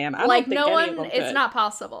fucking saying. I like, don't think no any one, of them it's could. not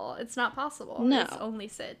possible. It's not possible. No. It's only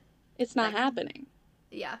Sid. It's not happening.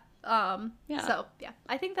 Yeah. So, yeah.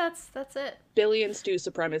 I think that's it. Billy and Stu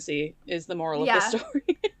supremacy is the moral of the story.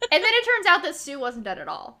 And then it turns out that Stu wasn't dead at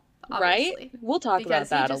all. Obviously. Right? We'll talk about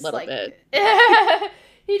that a little bit.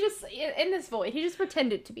 He just, in this void, he just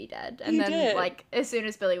pretended to be dead. And then, like, as soon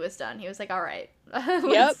as Billy was done, he was like, all right,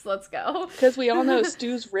 let's go. Because we all know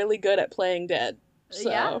Stu's really good at playing dead.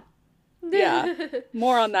 So, yeah.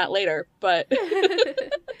 More on that later, but...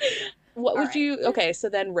 What would you... Okay, so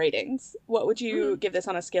then ratings. What would you give this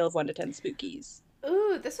on a scale of 1 to 10 spookies?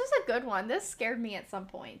 Ooh, this was a good one. This scared me at some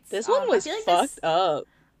points. This one was fucked up.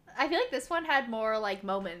 I feel like this one had more, like,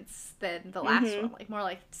 moments than the last one. Like, more,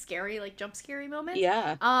 like, scary, like, jump scary moments.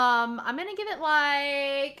 Yeah. I'm gonna give it,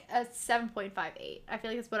 like, a 7.58. I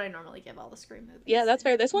feel like that's what I normally give all the Scream movies. Yeah, that's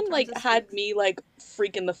fair. This one, like, had me, like,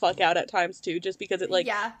 freaking the fuck out at times, too, just because it, like,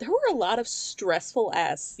 there were a lot of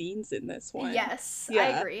stressful-ass scenes in this one. Yes,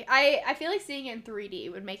 I agree. I feel like seeing it in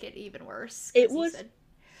 3D would make it even worse. It was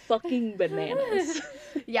fucking bananas.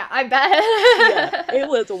 Yeah, I bet. Yeah, it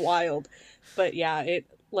was wild. But, yeah, it...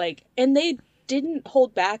 Like, and they didn't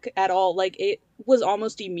hold back at all. Like, it was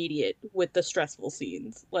almost immediate with the stressful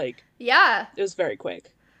scenes. Like, it was very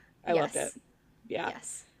quick. I loved it. Yeah.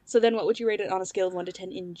 Yes. So then what would you rate it on a scale of 1 to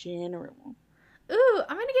 10 in general? Ooh,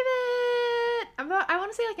 I'm gonna give it... I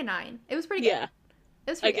want to say, like, a 9. It was pretty good. Yeah.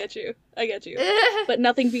 It was pretty good. I get you. But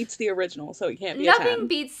nothing beats the original, so it can't be a 10. Nothing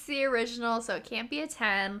beats the original, so it can't be a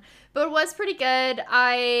 10. But it was pretty good.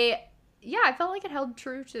 I felt like it held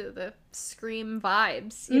true to the Scream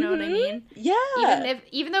vibes. You know what I mean? Yeah.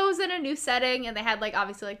 Even though it was in a new setting and they had, like,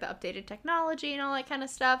 obviously, like, the updated technology and all that kind of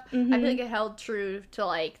stuff, I feel like it held true to,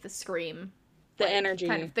 like, the Scream. The energy.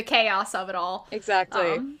 Kind of the chaos of it all.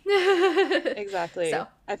 Exactly. Exactly. So,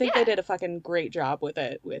 I think they did a fucking great job with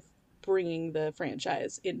it, with bringing the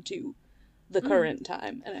franchise into the current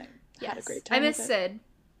time. And I had a great time. I miss Sid.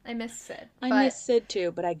 I miss Sid,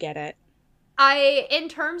 too, but I get it. In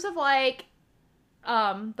terms of, like,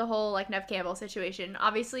 the whole, like, Neve Campbell situation,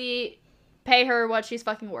 obviously pay her what she's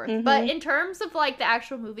fucking worth. But in terms of, like, the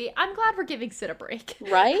actual movie, I'm glad we're giving Sid a break.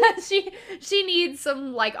 Right? she needs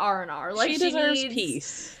some, like, R&R. Like, she deserves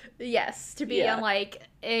peace. Yes, to be on, like,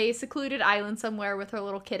 a secluded island somewhere with her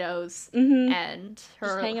little kiddos and her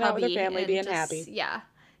just hanging out with her family, being happy. Yeah,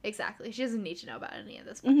 exactly. She doesn't need to know about any of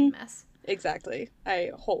this fucking mess. Exactly.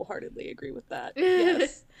 I wholeheartedly agree with that.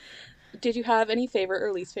 Yes. Did you have any favorite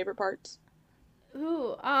or least favorite parts?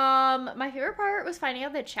 Ooh, my favorite part was finding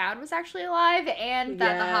out that Chad was actually alive and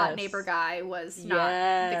that the hot neighbor guy was not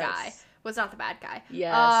the guy. Was not the bad guy.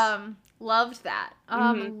 Yes. Loved that.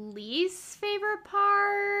 Least favorite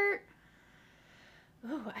part?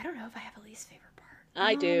 Ooh, I don't know if I have a least favorite part.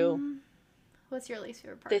 I do. What's your least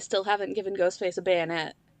favorite part? They still haven't given Ghostface a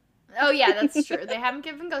bayonet. Oh, yeah, that's true. They haven't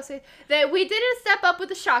given Ghostface... We did a step up with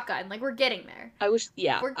the shotgun. Like, we're getting there. I wish...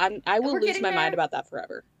 Yeah, I will lose my mind about that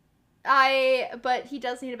forever. But he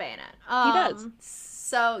does need a bayonet. He does.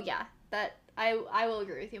 So, yeah, that... I will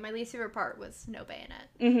agree with you. My least favorite part was no bayonet.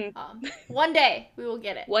 One day, we will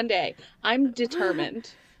get it. One day. I'm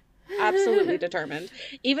determined. Absolutely determined.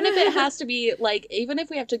 Even if it has to be, like... Even if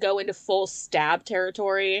we have to go into full stab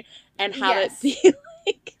territory and have it be,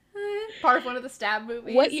 like... Part of one of the stab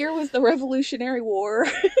movies. What year was the Revolutionary War?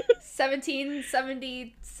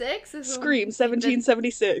 1776? Scream,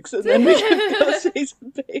 1776. And then we get Ghostface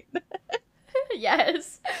and bayonet.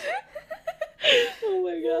 Yes. Oh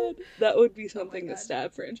my god. That would be something the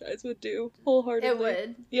Stab franchise would do. Wholeheartedly. It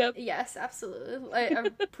would. Yep. Yes, absolutely. A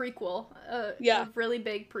prequel. A really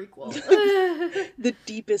big prequel. The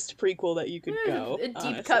deepest prequel that you could go. A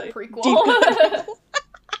deep cut prequel. Deep cut.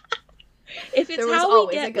 If it's how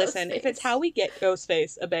we get, listen, if it's how we get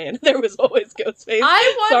Ghostface a bayonet, there was always Ghostface.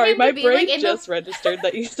 I want Sorry, him my to be brain like just registered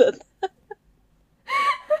that you said that.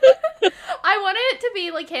 I wanted it to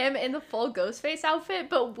be like him in the full Ghostface outfit,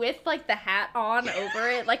 but with like the hat on over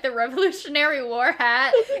it, like the Revolutionary War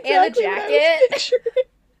hat exactly and the jacket.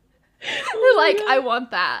 Oh like I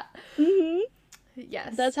want that.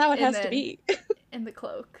 Yes. That's how it has to be. In the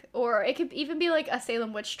cloak. Or it could even be like a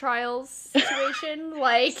Salem witch trials situation.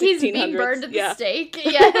 Like, he's being burned at the stake.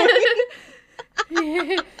 Yeah.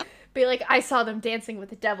 Be like, I saw them dancing with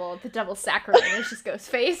the devil's sacrament. And it's just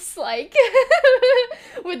Ghostface, like,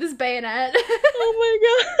 with his bayonet. Oh my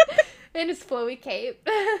god. And his flowy cape.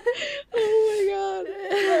 Oh my god.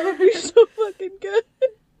 That would be so fucking good.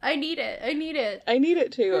 I need it. I need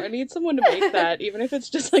it too. I need someone to make that, even if it's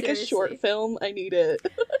just like Seriously. A short film. I need it.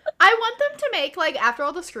 I want them to make, like, after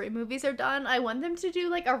all the Scream movies are done, I want them to do,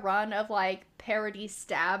 like, a run of, like, parody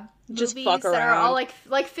stab just movies that are all,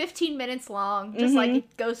 like 15 minutes long. Just,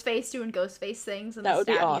 like, Ghostface doing Ghostface things in the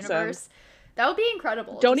Stab universe. That would be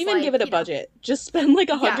incredible. Don't just even give it a budget. Just spend, like,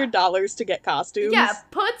 $100 to get costumes. Yeah,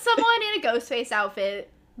 put someone in a Ghostface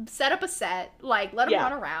outfit. Set up a set, like, let them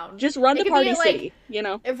run around. Just run to Party City, you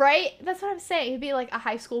know? Right? That's what I'm saying. It'd be like a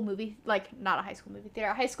high school movie, like, not a high school movie theater,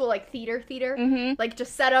 a high school, like, theater. Mm-hmm. Like,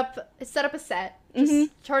 just set up a set,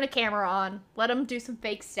 just turn a camera on, let them do some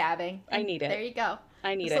fake stabbing. I need it. There you go.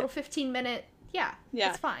 I need it. Little 15-minute,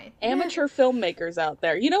 it's fine. Amateur filmmakers out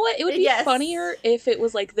there. You know what? It would be funnier if it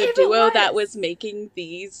was, like, the duo that was making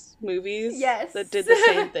these movies that did the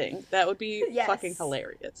same thing. That would be fucking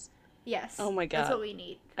hilarious. Yes. Oh my god. That's what we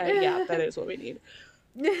need. Yeah, that is what we need.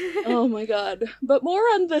 Oh my god. But more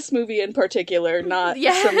on this movie in particular, not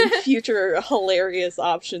some future hilarious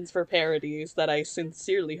options for parodies that I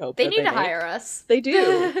sincerely hope they need to hire us. They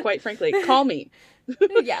do, quite frankly. Call me.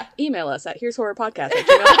 Yeah. Email us at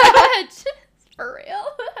here'shorrorpodcast. For real.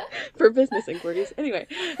 For business inquiries. Anyway.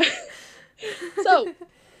 So...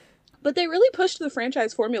 But they really pushed the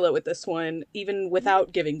franchise formula with this one, even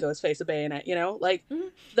without giving Ghostface a bayonet, you know? Like,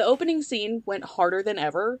 the opening scene went harder than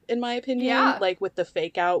ever, in my opinion. Yeah. Like, with the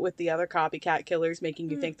fake out with the other copycat killers, making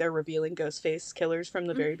you think they're revealing Ghostface killers from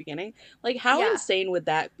the very beginning. Like, how insane would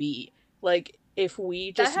that be? Like, if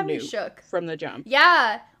we just knew from the jump.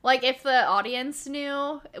 Yeah. Like, if the audience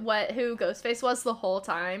knew who Ghostface was the whole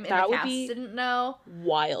time, and the cast didn't know.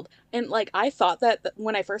 Wild. And, like, I thought that,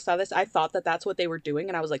 when I first saw this, I thought that that's what they were doing,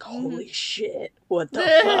 and I was like, holy shit, what the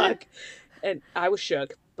fuck? And I was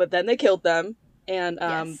shook. But then they killed them, and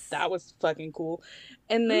that was fucking cool.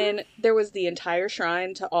 And then there was the entire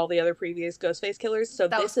shrine to all the other previous Ghostface killers, so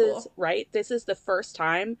this is the first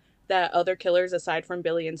time that other killers, aside from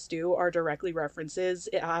Billy and Stu, are directly referenced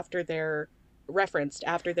after their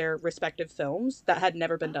respective films that had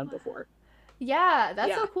never been done before. Yeah,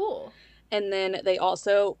 that's so cool. And then they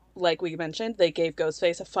also, like we mentioned, they gave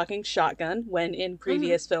Ghostface a fucking shotgun, when in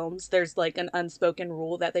previous films there's, like, an unspoken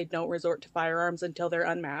rule that they don't resort to firearms until they're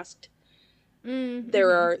unmasked.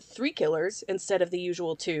 There are 3 killers instead of the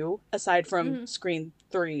usual 2, aside from Scream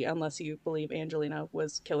 3, unless you believe Angelina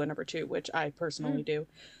was killer number 2, which I personally do.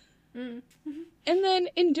 And then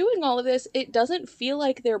in doing all of this, it doesn't feel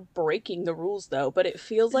like they're breaking the rules, though, but it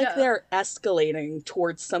feels like they're escalating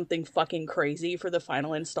towards something fucking crazy for the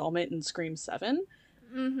final installment in Scream 7,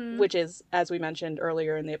 which is, as we mentioned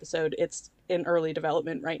earlier in the episode, it's in early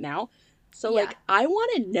development right now. So, like, I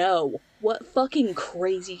want to know what fucking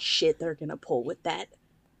crazy shit they're gonna pull with that,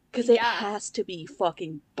 because it has to be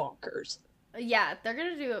fucking bonkers. Yeah, they're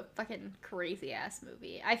gonna do a fucking crazy-ass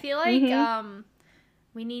movie. I feel like,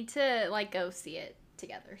 we need to, like, go see it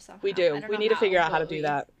together somehow. We do. We need to figure out how to do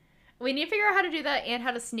that. We need to figure out how to do that and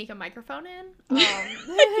how to sneak a microphone in. I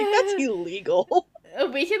think that's illegal.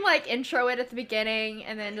 We can, like, intro it at the beginning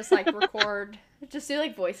and then just, like, record, just do,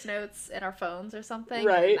 like, voice notes in our phones or something.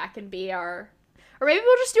 Right. And that can be our... Or maybe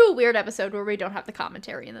we'll just do a weird episode where we don't have the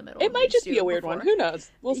commentary in the middle. It might just be a weird one. Who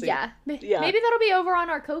knows? We'll see. Yeah. Maybe that'll be over on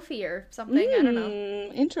our Ko-fi or something. I don't know.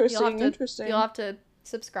 Interesting. You'll have to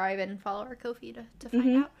subscribe and follow our Ko-fi to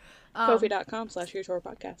find out.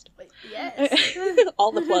 Ko-fi.com/here'shorrorpodcast. Yes.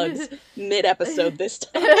 All the plugs mid-episode this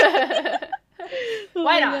time.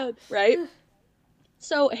 Why not? God. Right?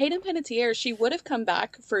 So Hayden Panettiere, she would have come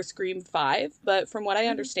back for Scream 5, but from what I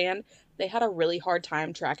understand, they had a really hard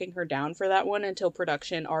time tracking her down for that one until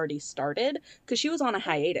production already started, because she was on a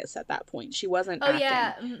hiatus at that point. She wasn't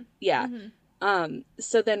acting. Yeah.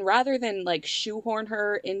 So then rather than, like, shoehorn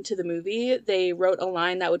her into the movie, they wrote a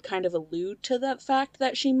line that would kind of allude to the fact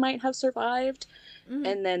that she might have survived,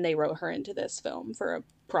 and then they wrote her into this film for a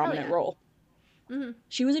prominent role.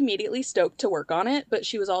 She was immediately stoked to work on it, but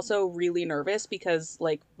she was also really nervous because,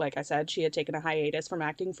 like I said, she had taken a hiatus from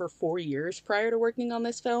acting for 4 years prior to working on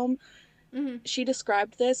this film. She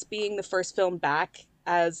described this being the first film back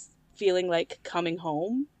as feeling like coming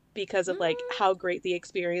home, because of, like, how great the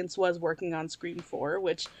experience was working on Scream 4,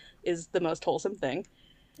 which is the most wholesome thing.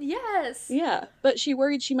 Yes. Yeah, but she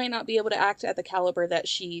worried she might not be able to act at the caliber that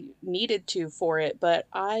she needed to for it, but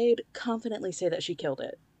I'd confidently say that she killed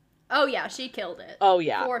it. Oh, yeah, she killed it. Oh,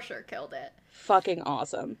 yeah. For sure killed it. Fucking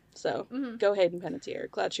awesome. So, go Hayden Panettiere.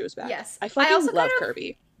 Glad she was back. Yes. I fucking love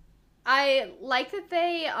Kirby. I like that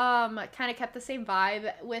they kind of kept the same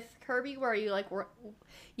vibe with Kirby, where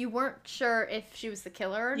you weren't sure if she was the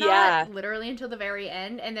killer or not, literally until the very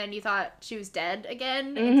end, and then you thought she was dead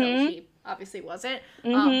again until she obviously wasn't.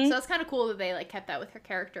 So that's kind of cool that they like kept that with her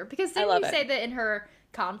character, because didn't you say that in her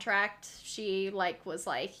contract she like was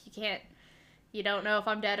like, you don't know if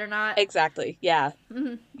I'm dead or not? Exactly. Yeah.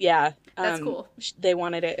 Yeah. That's cool. They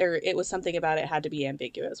wanted it, or it was something about it had to be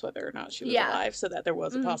ambiguous whether or not she was alive, so that there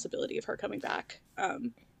was a possibility of her coming back.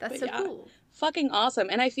 That's so cool. Fucking awesome.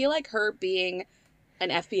 And I feel like her being an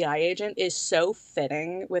FBI agent is so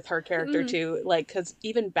fitting with her character too. Like, because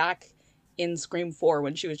even back in Scream 4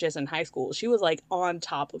 when she was just in high school, she was like on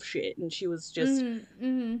top of shit, and she was just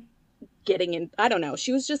getting in. I don't know,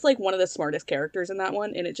 she was just like one of the smartest characters in that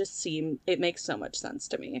one, and it makes so much sense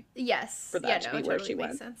to me. Yes. For that to be where she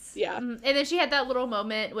went. Sense. Yeah. And then she had that little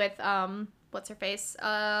moment with what's her face?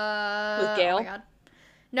 With Gail? Oh my god.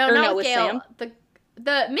 No, not with Gail. Sam?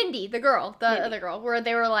 The Mindy, the girl, other girl, where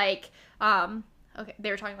they were like okay,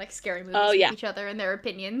 they were talking like scary movies with each other and their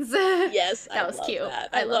opinions. Yes, that was cute.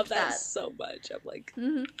 I love that so much. I'm like,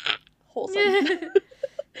 wholesome.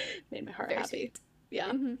 Made my heart Very happy. Sweet.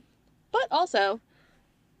 Yeah. But also,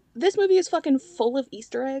 this movie is fucking full of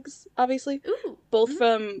Easter eggs, obviously. Ooh. Both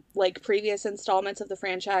from, like, previous installments of the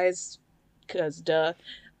franchise, because duh.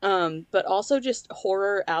 But also just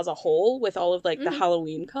horror as a whole with all of, like, the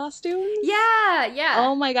Halloween costumes. Yeah.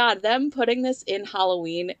 Oh my god, them putting this in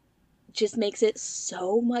Halloween just makes it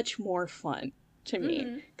so much more fun to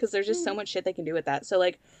me. Because there's just so much shit they can do with that. So,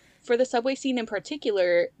 like, for the subway scene in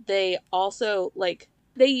particular, they also, like,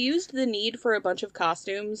 they used the need for a bunch of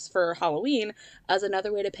costumes for Halloween as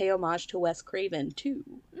another way to pay homage to Wes Craven, too.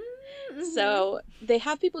 So, they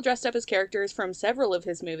have people dressed up as characters from several of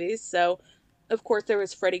his movies. So, of course, there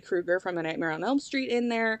was Freddy Krueger from A Nightmare on Elm Street in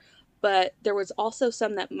there, but there was also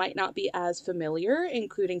some that might not be as familiar,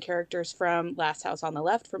 including characters from Last House on the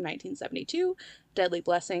Left from 1972, Deadly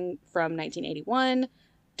Blessing from 1981,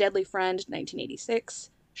 Deadly Friend 1986,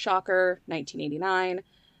 Shocker 1989,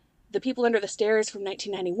 The People Under the Stairs from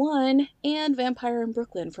 1991, and Vampire in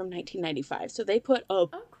Brooklyn from 1995. So they put a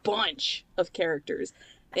bunch of characters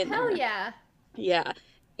in there. Hell yeah. Yeah.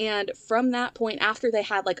 And from that point, after they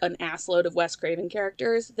had like an assload of Wes Craven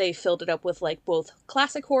characters, they filled it up with like both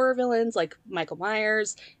classic horror villains like Michael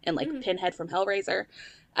Myers and like Pinhead from Hellraiser,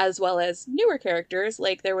 as well as newer characters.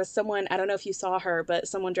 Like there was someone, I don't know if you saw her, but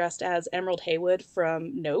someone dressed as Emerald Haywood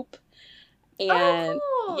from Nope. And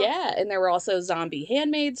cool. Yeah, and there were also zombie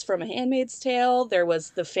handmaids from A Handmaid's Tale. There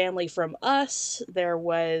was the family from Us. There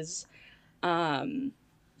was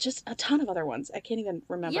just a ton of other ones. I can't even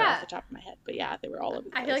remember off the top of my head, but yeah, they were all over the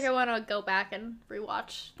place. I feel like I want to go back and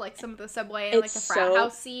rewatch like some of the subway and like the frat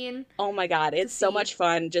house scene. Oh my god, it's so much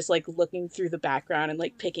fun just like looking through the background and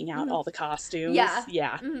like picking out all the costumes.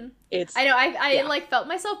 Yeah. It's I know I like felt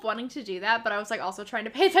myself wanting to do that, but I was like also trying to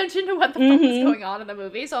pay attention to what the fuck was going on in the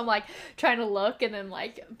movie. So I'm like trying to look and then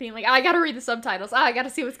like being like, I gotta read the subtitles. I gotta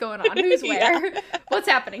see what's going on. Who's where? What's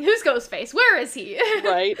happening? Who's Ghostface? Where is he?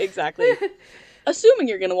 Right, exactly. Assuming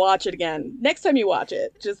you're going to watch it again, next time you watch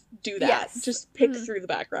it, just do that. Yes. Just pick through the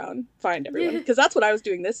background, find everyone. Because that's what I was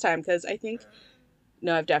doing this time, because I think...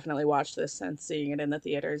 No, I've definitely watched this since seeing it in the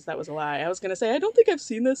theaters. That was a lie. I was going to say, I don't think I've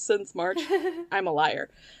seen this since March. I'm a liar.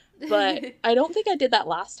 But I don't think I did that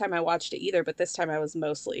last time I watched it either, but this time I was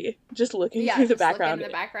mostly just looking through the background.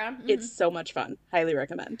 It's so much fun. Highly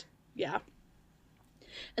recommend. Yeah.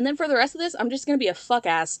 And then for the rest of this, I'm just gonna be a fuck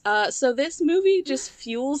ass. So this movie just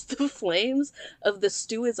fuels the flames of the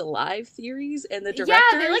Stu is alive theories, and the directors...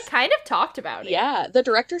 Yeah, they like kind of talked about it. Yeah, the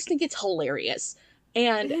directors think it's hilarious.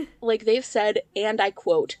 And like they've said, and I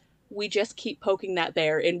quote, "We just keep poking that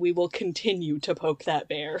bear and we will continue to poke that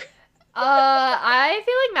bear." I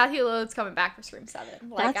feel like Matthew Lillard's coming back for Scream 7.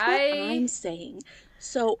 Like, That's what I'm saying.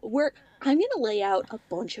 So I'm going to lay out a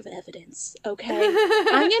bunch of evidence, okay?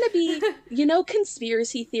 I'm going to be,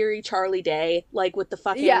 conspiracy theory Charlie Day, like with the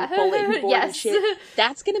fucking bulletin board and shit.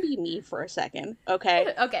 That's going to be me for a second,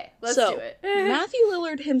 okay? Okay, let's do it. Matthew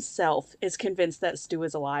Lillard himself is convinced that Stu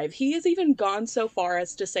is alive. He has even gone so far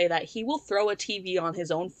as to say that he will throw a TV on his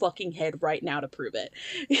own fucking head right now to prove it.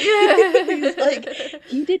 He's like,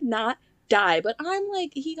 he did not die, but I'm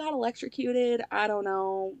like, he got electrocuted. I don't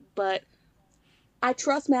know, but I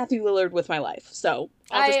trust Matthew Lillard with my life, so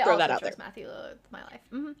I'll just throw that out there. I also trust Matthew Lillard with my life.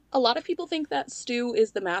 Mm-hmm. A lot of people think that Stu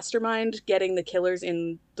is the mastermind getting the killers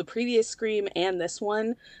in the previous Scream and this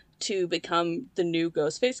one to become the new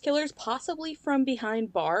Ghostface killers, possibly from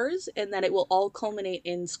behind bars, and that it will all culminate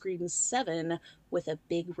in Scream 7 with a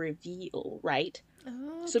big reveal, right?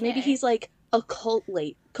 Okay. So maybe he's like a cult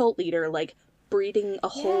leader, like breeding a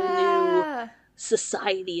whole new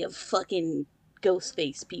society of fucking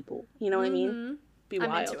Ghostface people. You know what I mean? Be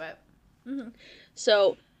wild. I'm into it. Mm-hmm.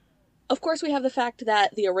 So, of course, we have the fact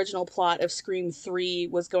that the original plot of Scream 3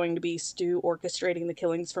 was going to be Stu orchestrating the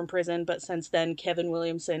killings from prison, but since then, Kevin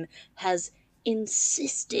Williamson has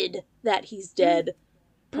insisted that he's dead,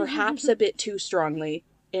 perhaps a bit too strongly,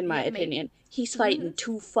 in my opinion. Maybe. He's fighting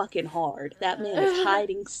too fucking hard. That man is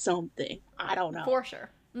hiding something. I don't know. For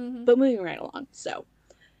sure. Mm-hmm. But moving right along. So,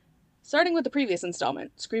 starting with the previous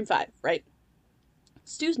installment, Scream 5, right?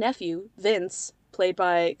 Stu's nephew, Vince, played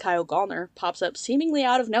by Kyle Gallner, pops up seemingly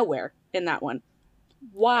out of nowhere in that one.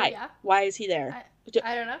 Why? Yeah. Why is he there?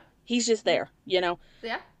 I don't know. He's just there, you know?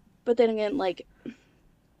 Yeah. But then again, like,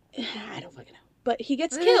 I don't fucking know. But he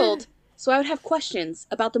gets killed, so I would have questions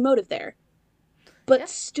about the motive there. But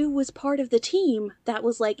Stu was part of the team that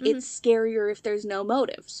was like, it's scarier if there's no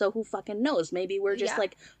motive. So who fucking knows? Maybe we're just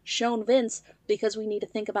like shown Vince because we need to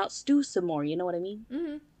think about Stu some more. You know what I mean?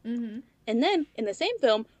 Mm-hmm. Mm-hmm. And then, in the same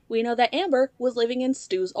film, we know that Amber was living in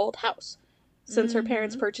Stu's old house, since her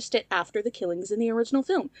parents purchased it after the killings in the original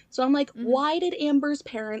film. So I'm like, why did Amber's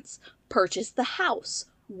parents purchase the house?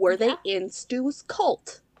 Were they in Stu's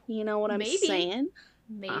cult? You know what I'm saying?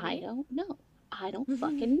 Maybe. I don't know. I don't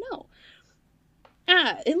fucking know.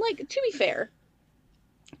 And like, to be fair,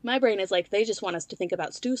 my brain is like, they just want us to think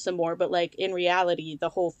about Stu some more, but like, in reality, the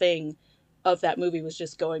whole thing of that movie was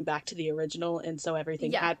just going back to the original, and so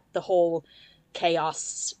everything had, the whole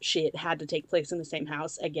chaos shit had to take place in the same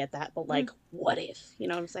house. I get that, but like, what if? You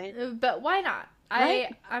know what I'm saying? But why not?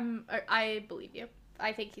 Right? I believe you.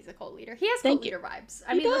 I think he's a cult leader. He has cult leader vibes.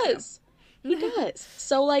 I mean, he does.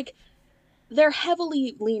 So like, they're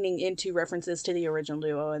heavily leaning into references to the original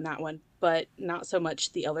duo in that one, but not so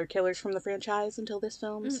much the other killers from the franchise until this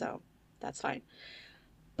film, so that's fine.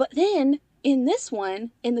 But then, in this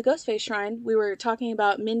one, in the Ghostface Shrine, we were talking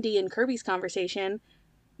about Mindy and Kirby's conversation.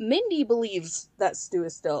 Mindy believes that Stu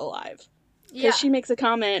is still alive. Because she makes a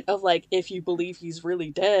comment of, like, if you believe he's really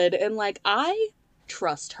dead. And, like, I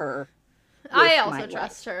trust her. I also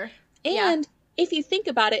trust her. And if you think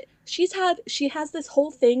about it, she has this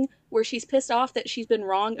whole thing where she's pissed off that she's been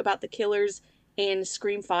wrong about the killers in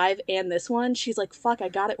Scream 5 and this one. She's like, fuck, I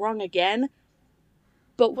got it wrong again.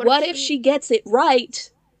 But what if she gets it right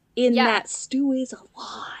in that Stu is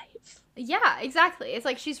alive? Yeah, exactly. It's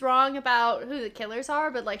like she's wrong about who the killers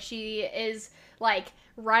are, but like she is like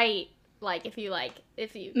right. Like if you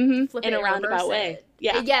flip it in a roundabout way.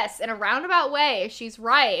 Yeah. Yes, in a roundabout way, she's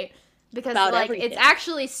right. Because, about like, everything. It's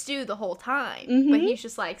actually Stu the whole time. But he's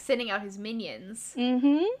just, like, sending out his minions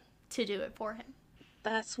to do it for him.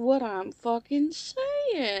 That's what I'm fucking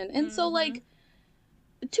saying. And so, like,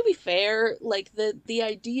 to be fair, like, the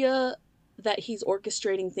idea that he's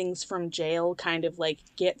orchestrating things from jail kind of, like,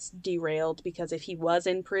 gets derailed. Because if he was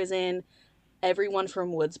in prison, everyone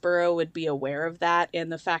from Woodsboro would be aware of that.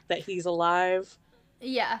 And the fact that he's alive...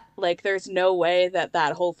 Yeah. Like, there's no way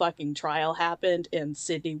that whole fucking trial happened and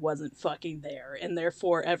Sidney wasn't fucking there. And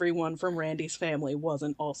therefore, everyone from Randy's family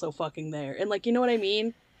wasn't also fucking there. And, like, you know what I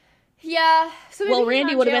mean? Yeah. So maybe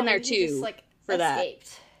Randy would have been there, too, just, like, for escaped.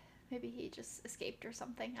 That. Maybe he just escaped or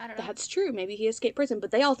something. I don't know. That's true. Maybe he escaped prison, but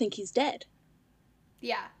they all think he's dead.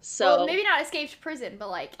 Yeah. So. Well, maybe not escaped prison, but,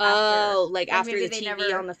 like, after. Oh, like, after the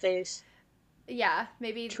TV on the face. Yeah,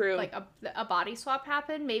 maybe like a body swap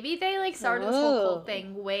happened. Maybe they like started this whole cult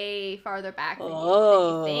thing way farther back than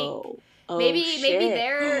you think. Maybe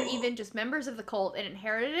they're even just members of the cult and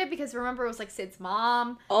inherited it because remember it was like Sid's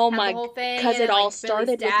mom. Oh my! The whole thing because it all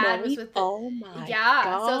started dad with Marie. Oh my! Yeah,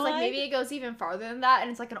 God. so it's like maybe it goes even farther than that,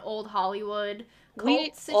 and it's like an old Hollywood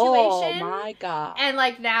cult situation. Oh my God! And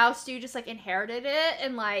like now Stu just like inherited it,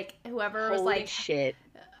 and like whoever was like shit.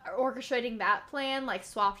 orchestrating that plan like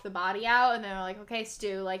swapped the body out, and they're like, okay,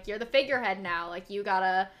 Stu, like you're the figurehead now, like you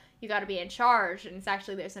gotta be in charge. And it's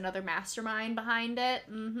actually there's another mastermind behind it.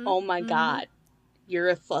 Oh my God, you're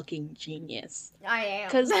a fucking genius. I am,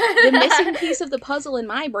 because the missing piece of the puzzle in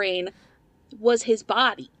my brain was his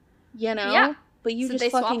body, you know. Yeah, but you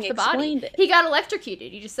just fucking explained it. He got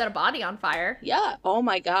electrocuted. You just set a body on fire. Yeah. Oh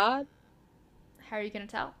my God. How are you gonna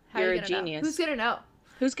tell? You're a genius. Who's gonna know?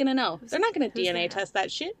 Who's gonna know? They're not gonna DNA test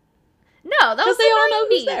that shit. No, that was the 90s. Because they all know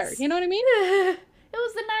who's there. You know what I mean? It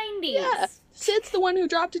was the 90s. Yeah. Sid's the one who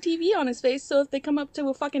dropped a TV on his face, so if they come up to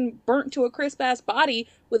a fucking burnt to a crisp ass body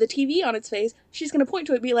with a TV on its face, she's gonna point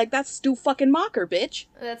to it and be like, that's Stu fucking Macher, bitch.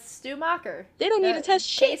 That's Stu Macher. They don't need to test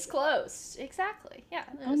shit. Case closed. Exactly. Yeah.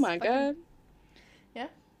 Oh my god. Yeah.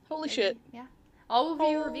 Holy shit. Yeah. All will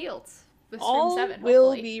be revealed with Will 7,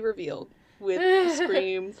 hopefully. Be revealed with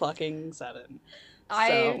Scream fucking 7.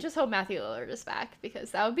 I just hope Matthew Lillard is back,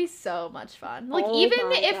 because that would be so much fun. Like, even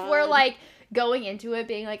if we're, like, going into it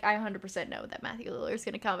being like, I 100% know that Matthew Lillard's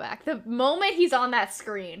gonna come back, the moment he's on that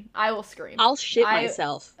screen, I will scream. I'll shit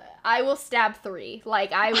myself. I will stab 3.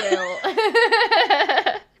 Like, I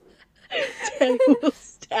will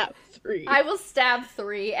stab 3. I will stab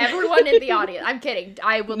 3. Everyone in the audience. I'm kidding.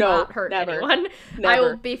 I will not hurt anyone. Never. I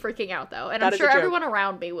will be freaking out, though. And I'm sure everyone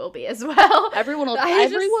around me will be as well. Everyone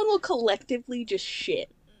will collectively just shit.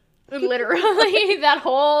 Literally. That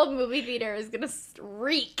whole movie theater is gonna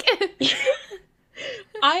reek.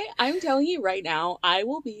 I'm telling you right now, I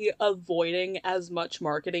will be avoiding as much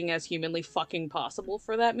marketing as humanly fucking possible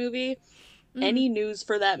for that movie. Any news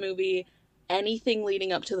for that movie, anything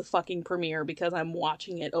leading up to the fucking premiere, because I'm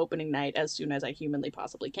watching it opening night as soon as I humanly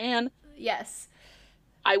possibly can. Yes.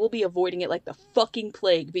 I will be avoiding it like the fucking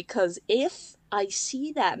plague, because if I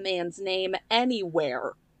see that man's name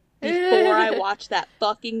anywhere before I watch that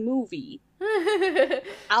fucking movie,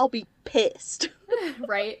 I'll be pissed.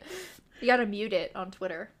 Right? You gotta mute it on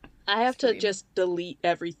Twitter. I have to just delete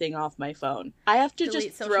everything off my phone. I have to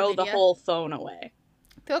just throw the whole phone away.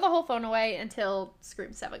 Throw the whole phone away until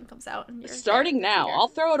Scream 7 comes out. And starting now. I'll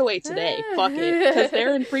throw it away today. Fuck it. Because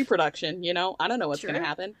they're in pre-production, you know? I don't know what's going to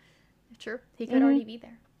happen. True. He could already be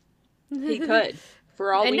there. He could.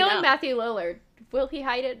 For all we know. And knowing Matthew Lillard, will he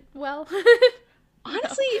hide it well?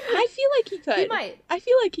 Honestly, I feel like he could. He might. I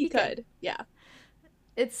feel like he could. Yeah.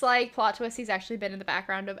 It's like, plot twist, he's actually been in the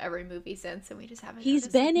background of every movie since, and we just haven't He's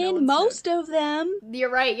been in most of them.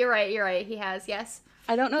 You're right. He has, yes.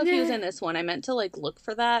 I don't know if he was in this one. I meant to, like, look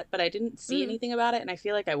for that, but I didn't see anything about it, and I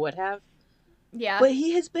feel like I would have. Yeah. But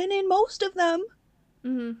he has been in most of them.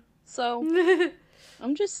 Mm-hmm. So,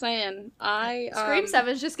 I'm just saying, Scream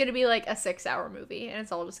 7 is just going to be, like, a 6-hour movie, and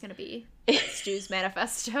it's all just going to be Stu's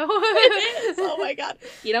manifesto. It is. Oh my god.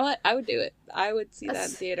 You know what? I would do it. I would see that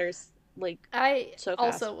in theaters. Like, I so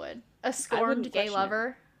also would. A scorned gay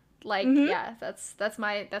lover. Like, yeah, that's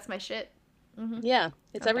my shit. Mm-hmm. Yeah,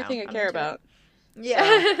 it's everything I care about. Yeah.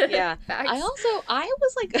 So, yeah. I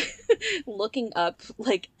was like looking up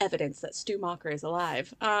like evidence that Stu Macher is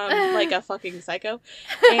alive. Like a fucking psycho.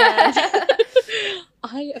 And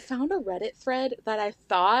I found a Reddit thread that I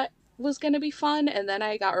thought was gonna be fun, and then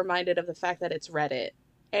I got reminded of the fact that it's Reddit.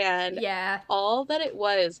 And all that it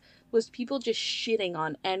was people just shitting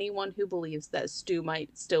on anyone who believes that Stu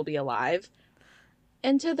might still be alive.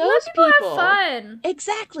 And to those people have fun.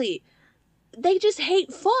 Exactly. They just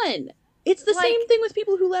hate fun. It's the same thing with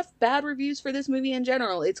people who left bad reviews for this movie in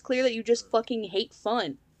general. It's clear that you just fucking hate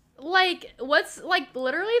fun. Like, what's, like,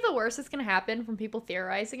 literally the worst that's gonna happen from people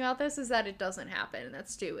theorizing about this is that it doesn't happen and that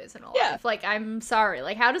Stu isn't alive. Yeah. Like, I'm sorry.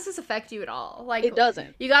 Like, how does this affect you at all? Like, it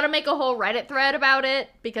doesn't. You gotta make a whole Reddit thread about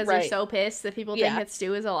it because you're so pissed that people think that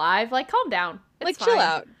Stu is alive. Like, calm down. It's fine. Chill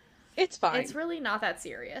out. It's fine. It's really not that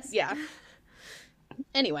serious. Yeah.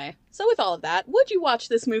 Anyway, so with all of that, would you watch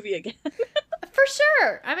this movie again? For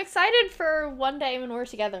sure. I'm excited for one day when we're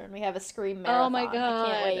together and we have a Scream marathon. Oh my god.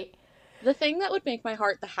 I can't wait. The thing that would make my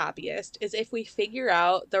heart the happiest is if we figure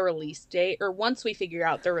out the release date, or once we figure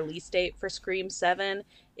out the release date for Scream 7,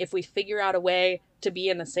 if we figure out a way to be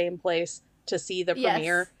in the same place to see the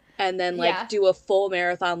premiere, and then, like, do a full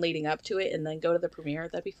marathon leading up to it, and then go to the premiere,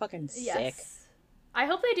 that'd be fucking sick. I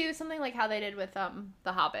hope they do something like how they did with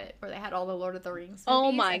The Hobbit, where they had all the Lord of the Rings movies. Oh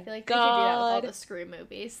my god. I feel like they could do that with all the Scream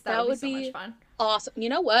movies. That would be so much fun. Awesome. You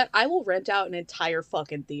know what? I will rent out an entire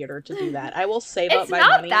fucking theater to do that. I will save up my money.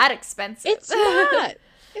 It's not that expensive. It's not.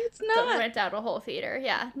 It's not. To rent out a whole theater.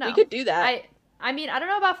 Yeah, no. We could do that. I mean, I don't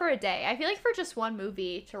know about for a day. I feel like for just one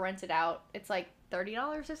movie to rent it out, it's like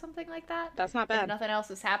 $30 or something like that. That's not bad. If nothing else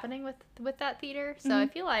is happening with that theater. So I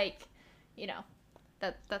feel like, you know,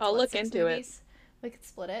 that's I'll look into movies. It. We could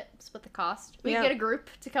split the cost. We could get a group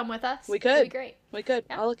to come with us. We could. It'd be great. We could.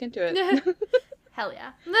 Yeah. I'll look into it. Hell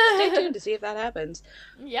yeah. Stay tuned to see if that happens.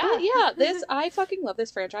 Yeah. But yeah, I fucking love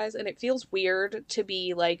this franchise, and it feels weird to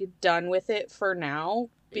be, like, done with it for now,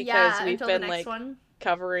 because we've been, like,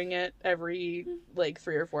 covering it every, like,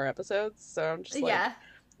 3 or 4 episodes, so I'm just like,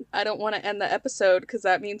 I don't want to end the episode, because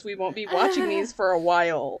that means we won't be watching these for a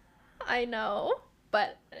while. I know.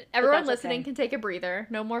 But everyone listening can take a breather.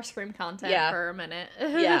 No more Scream content for a minute.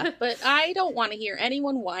 Yeah, but I don't want to hear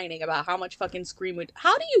anyone whining about how much fucking Scream would...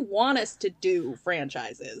 How do you want us to do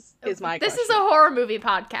franchises, is my question. This is a horror movie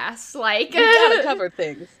podcast. Like, we gotta cover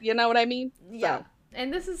things. You know what I mean? Yeah. So.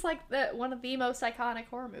 And this is, like, one of the most iconic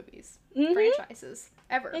horror movies franchises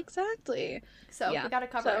ever. Exactly. So, we gotta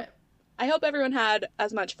cover it. I hope everyone had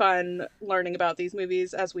as much fun learning about these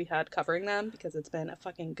movies as we had covering them, because it's been a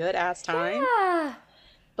fucking good-ass time. Yeah.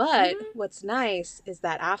 But what's nice is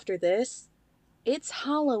that after this, it's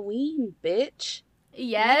Halloween, bitch.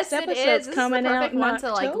 Yes, Next episode's coming out in one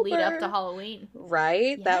October. to, like, lead up to Halloween.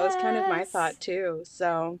 Right? Yes. That was kind of my thought, too.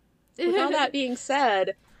 So, with all that being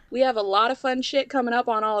said, we have a lot of fun shit coming up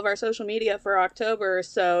on all of our social media for October,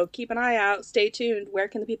 so keep an eye out. Stay tuned. Where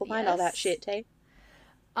can the people find all that shit, Tay?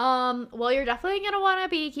 Well, you're definitely going to want to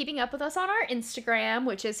be keeping up with us on our Instagram,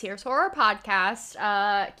 which is Here's Horror Podcast.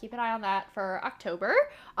 Keep an eye on that for October.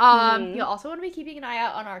 You'll also want to be keeping an eye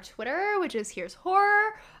out on our Twitter, which is Here's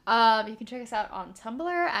Horror. You can check us out on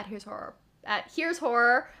Tumblr at Here's Horror.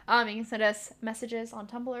 You can send us messages on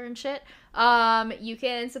Tumblr and shit. You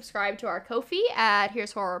can subscribe to our Ko-fi at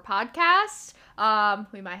Here's Horror Podcast.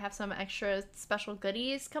 We might have some extra special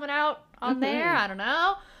goodies coming out on there. I don't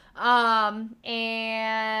know.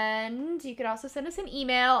 And you can also send us an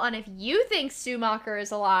email on if you think Stu Macher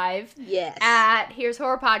is alive. Yes. At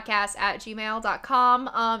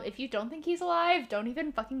here'shorrorpodcast@gmail.com. If you don't think he's alive, don't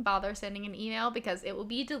even fucking bother sending an email because it will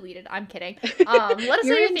be deleted. I'm kidding. Let us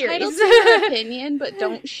know your theories. You're entitled to your opinion, but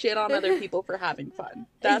don't shit on other people for having fun.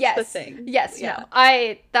 That's the thing. Yes. Yeah.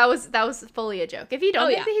 No. That was fully a joke. If you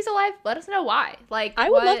don't think that he's alive, let us know why. Like, I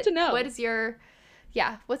would love to know. What is your...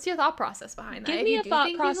 Yeah, what's your thought process behind that? Give me a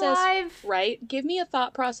thought process, right? Give me a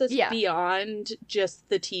thought process beyond just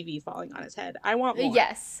the TV falling on his head. I want more.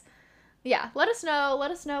 Yes. Yeah, let us know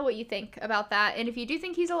what you think about that. And if you do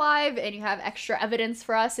think he's alive and you have extra evidence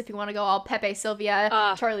for us, if you want to go all Pepe Sylvia,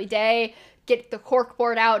 Charlie Day, get the cork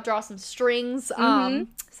board out, draw some strings, send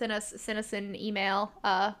us an email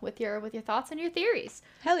with your thoughts and your theories.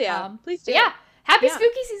 Hell yeah. Please do. Yeah. Happy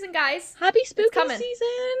spooky season, guys. Happy spooky season.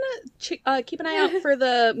 Keep an eye out for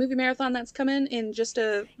the movie marathon that's coming in just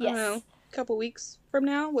I don't know, couple weeks from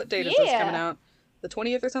now. What date is this coming out? The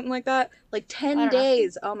 20th or something like that? Like 10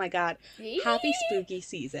 days. Oh my god. Happy spooky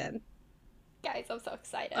season. Guys, I'm so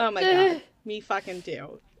excited. Oh my god. Me fucking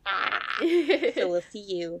too. So we'll see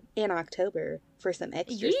you in October for some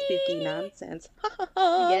extra spooky nonsense.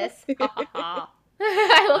 Yes.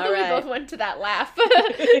 I love that we both went to that laugh.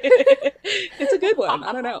 It's a good one.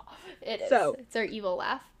 I don't know. It is. So, it's our evil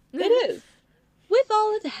laugh. It is. With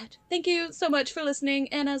all of that, thank you so much for listening.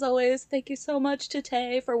 And as always, thank you so much to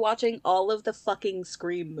Tay for watching all of the fucking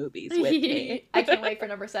Scream movies with me. I can't wait for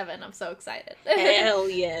number 7. I'm so excited. Hell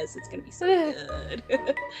yes. It's going to be so good. All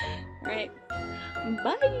right.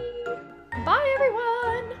 Bye. Bye,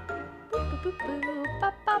 everyone. Boop, boop, boop, boop,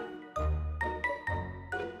 bop, bop.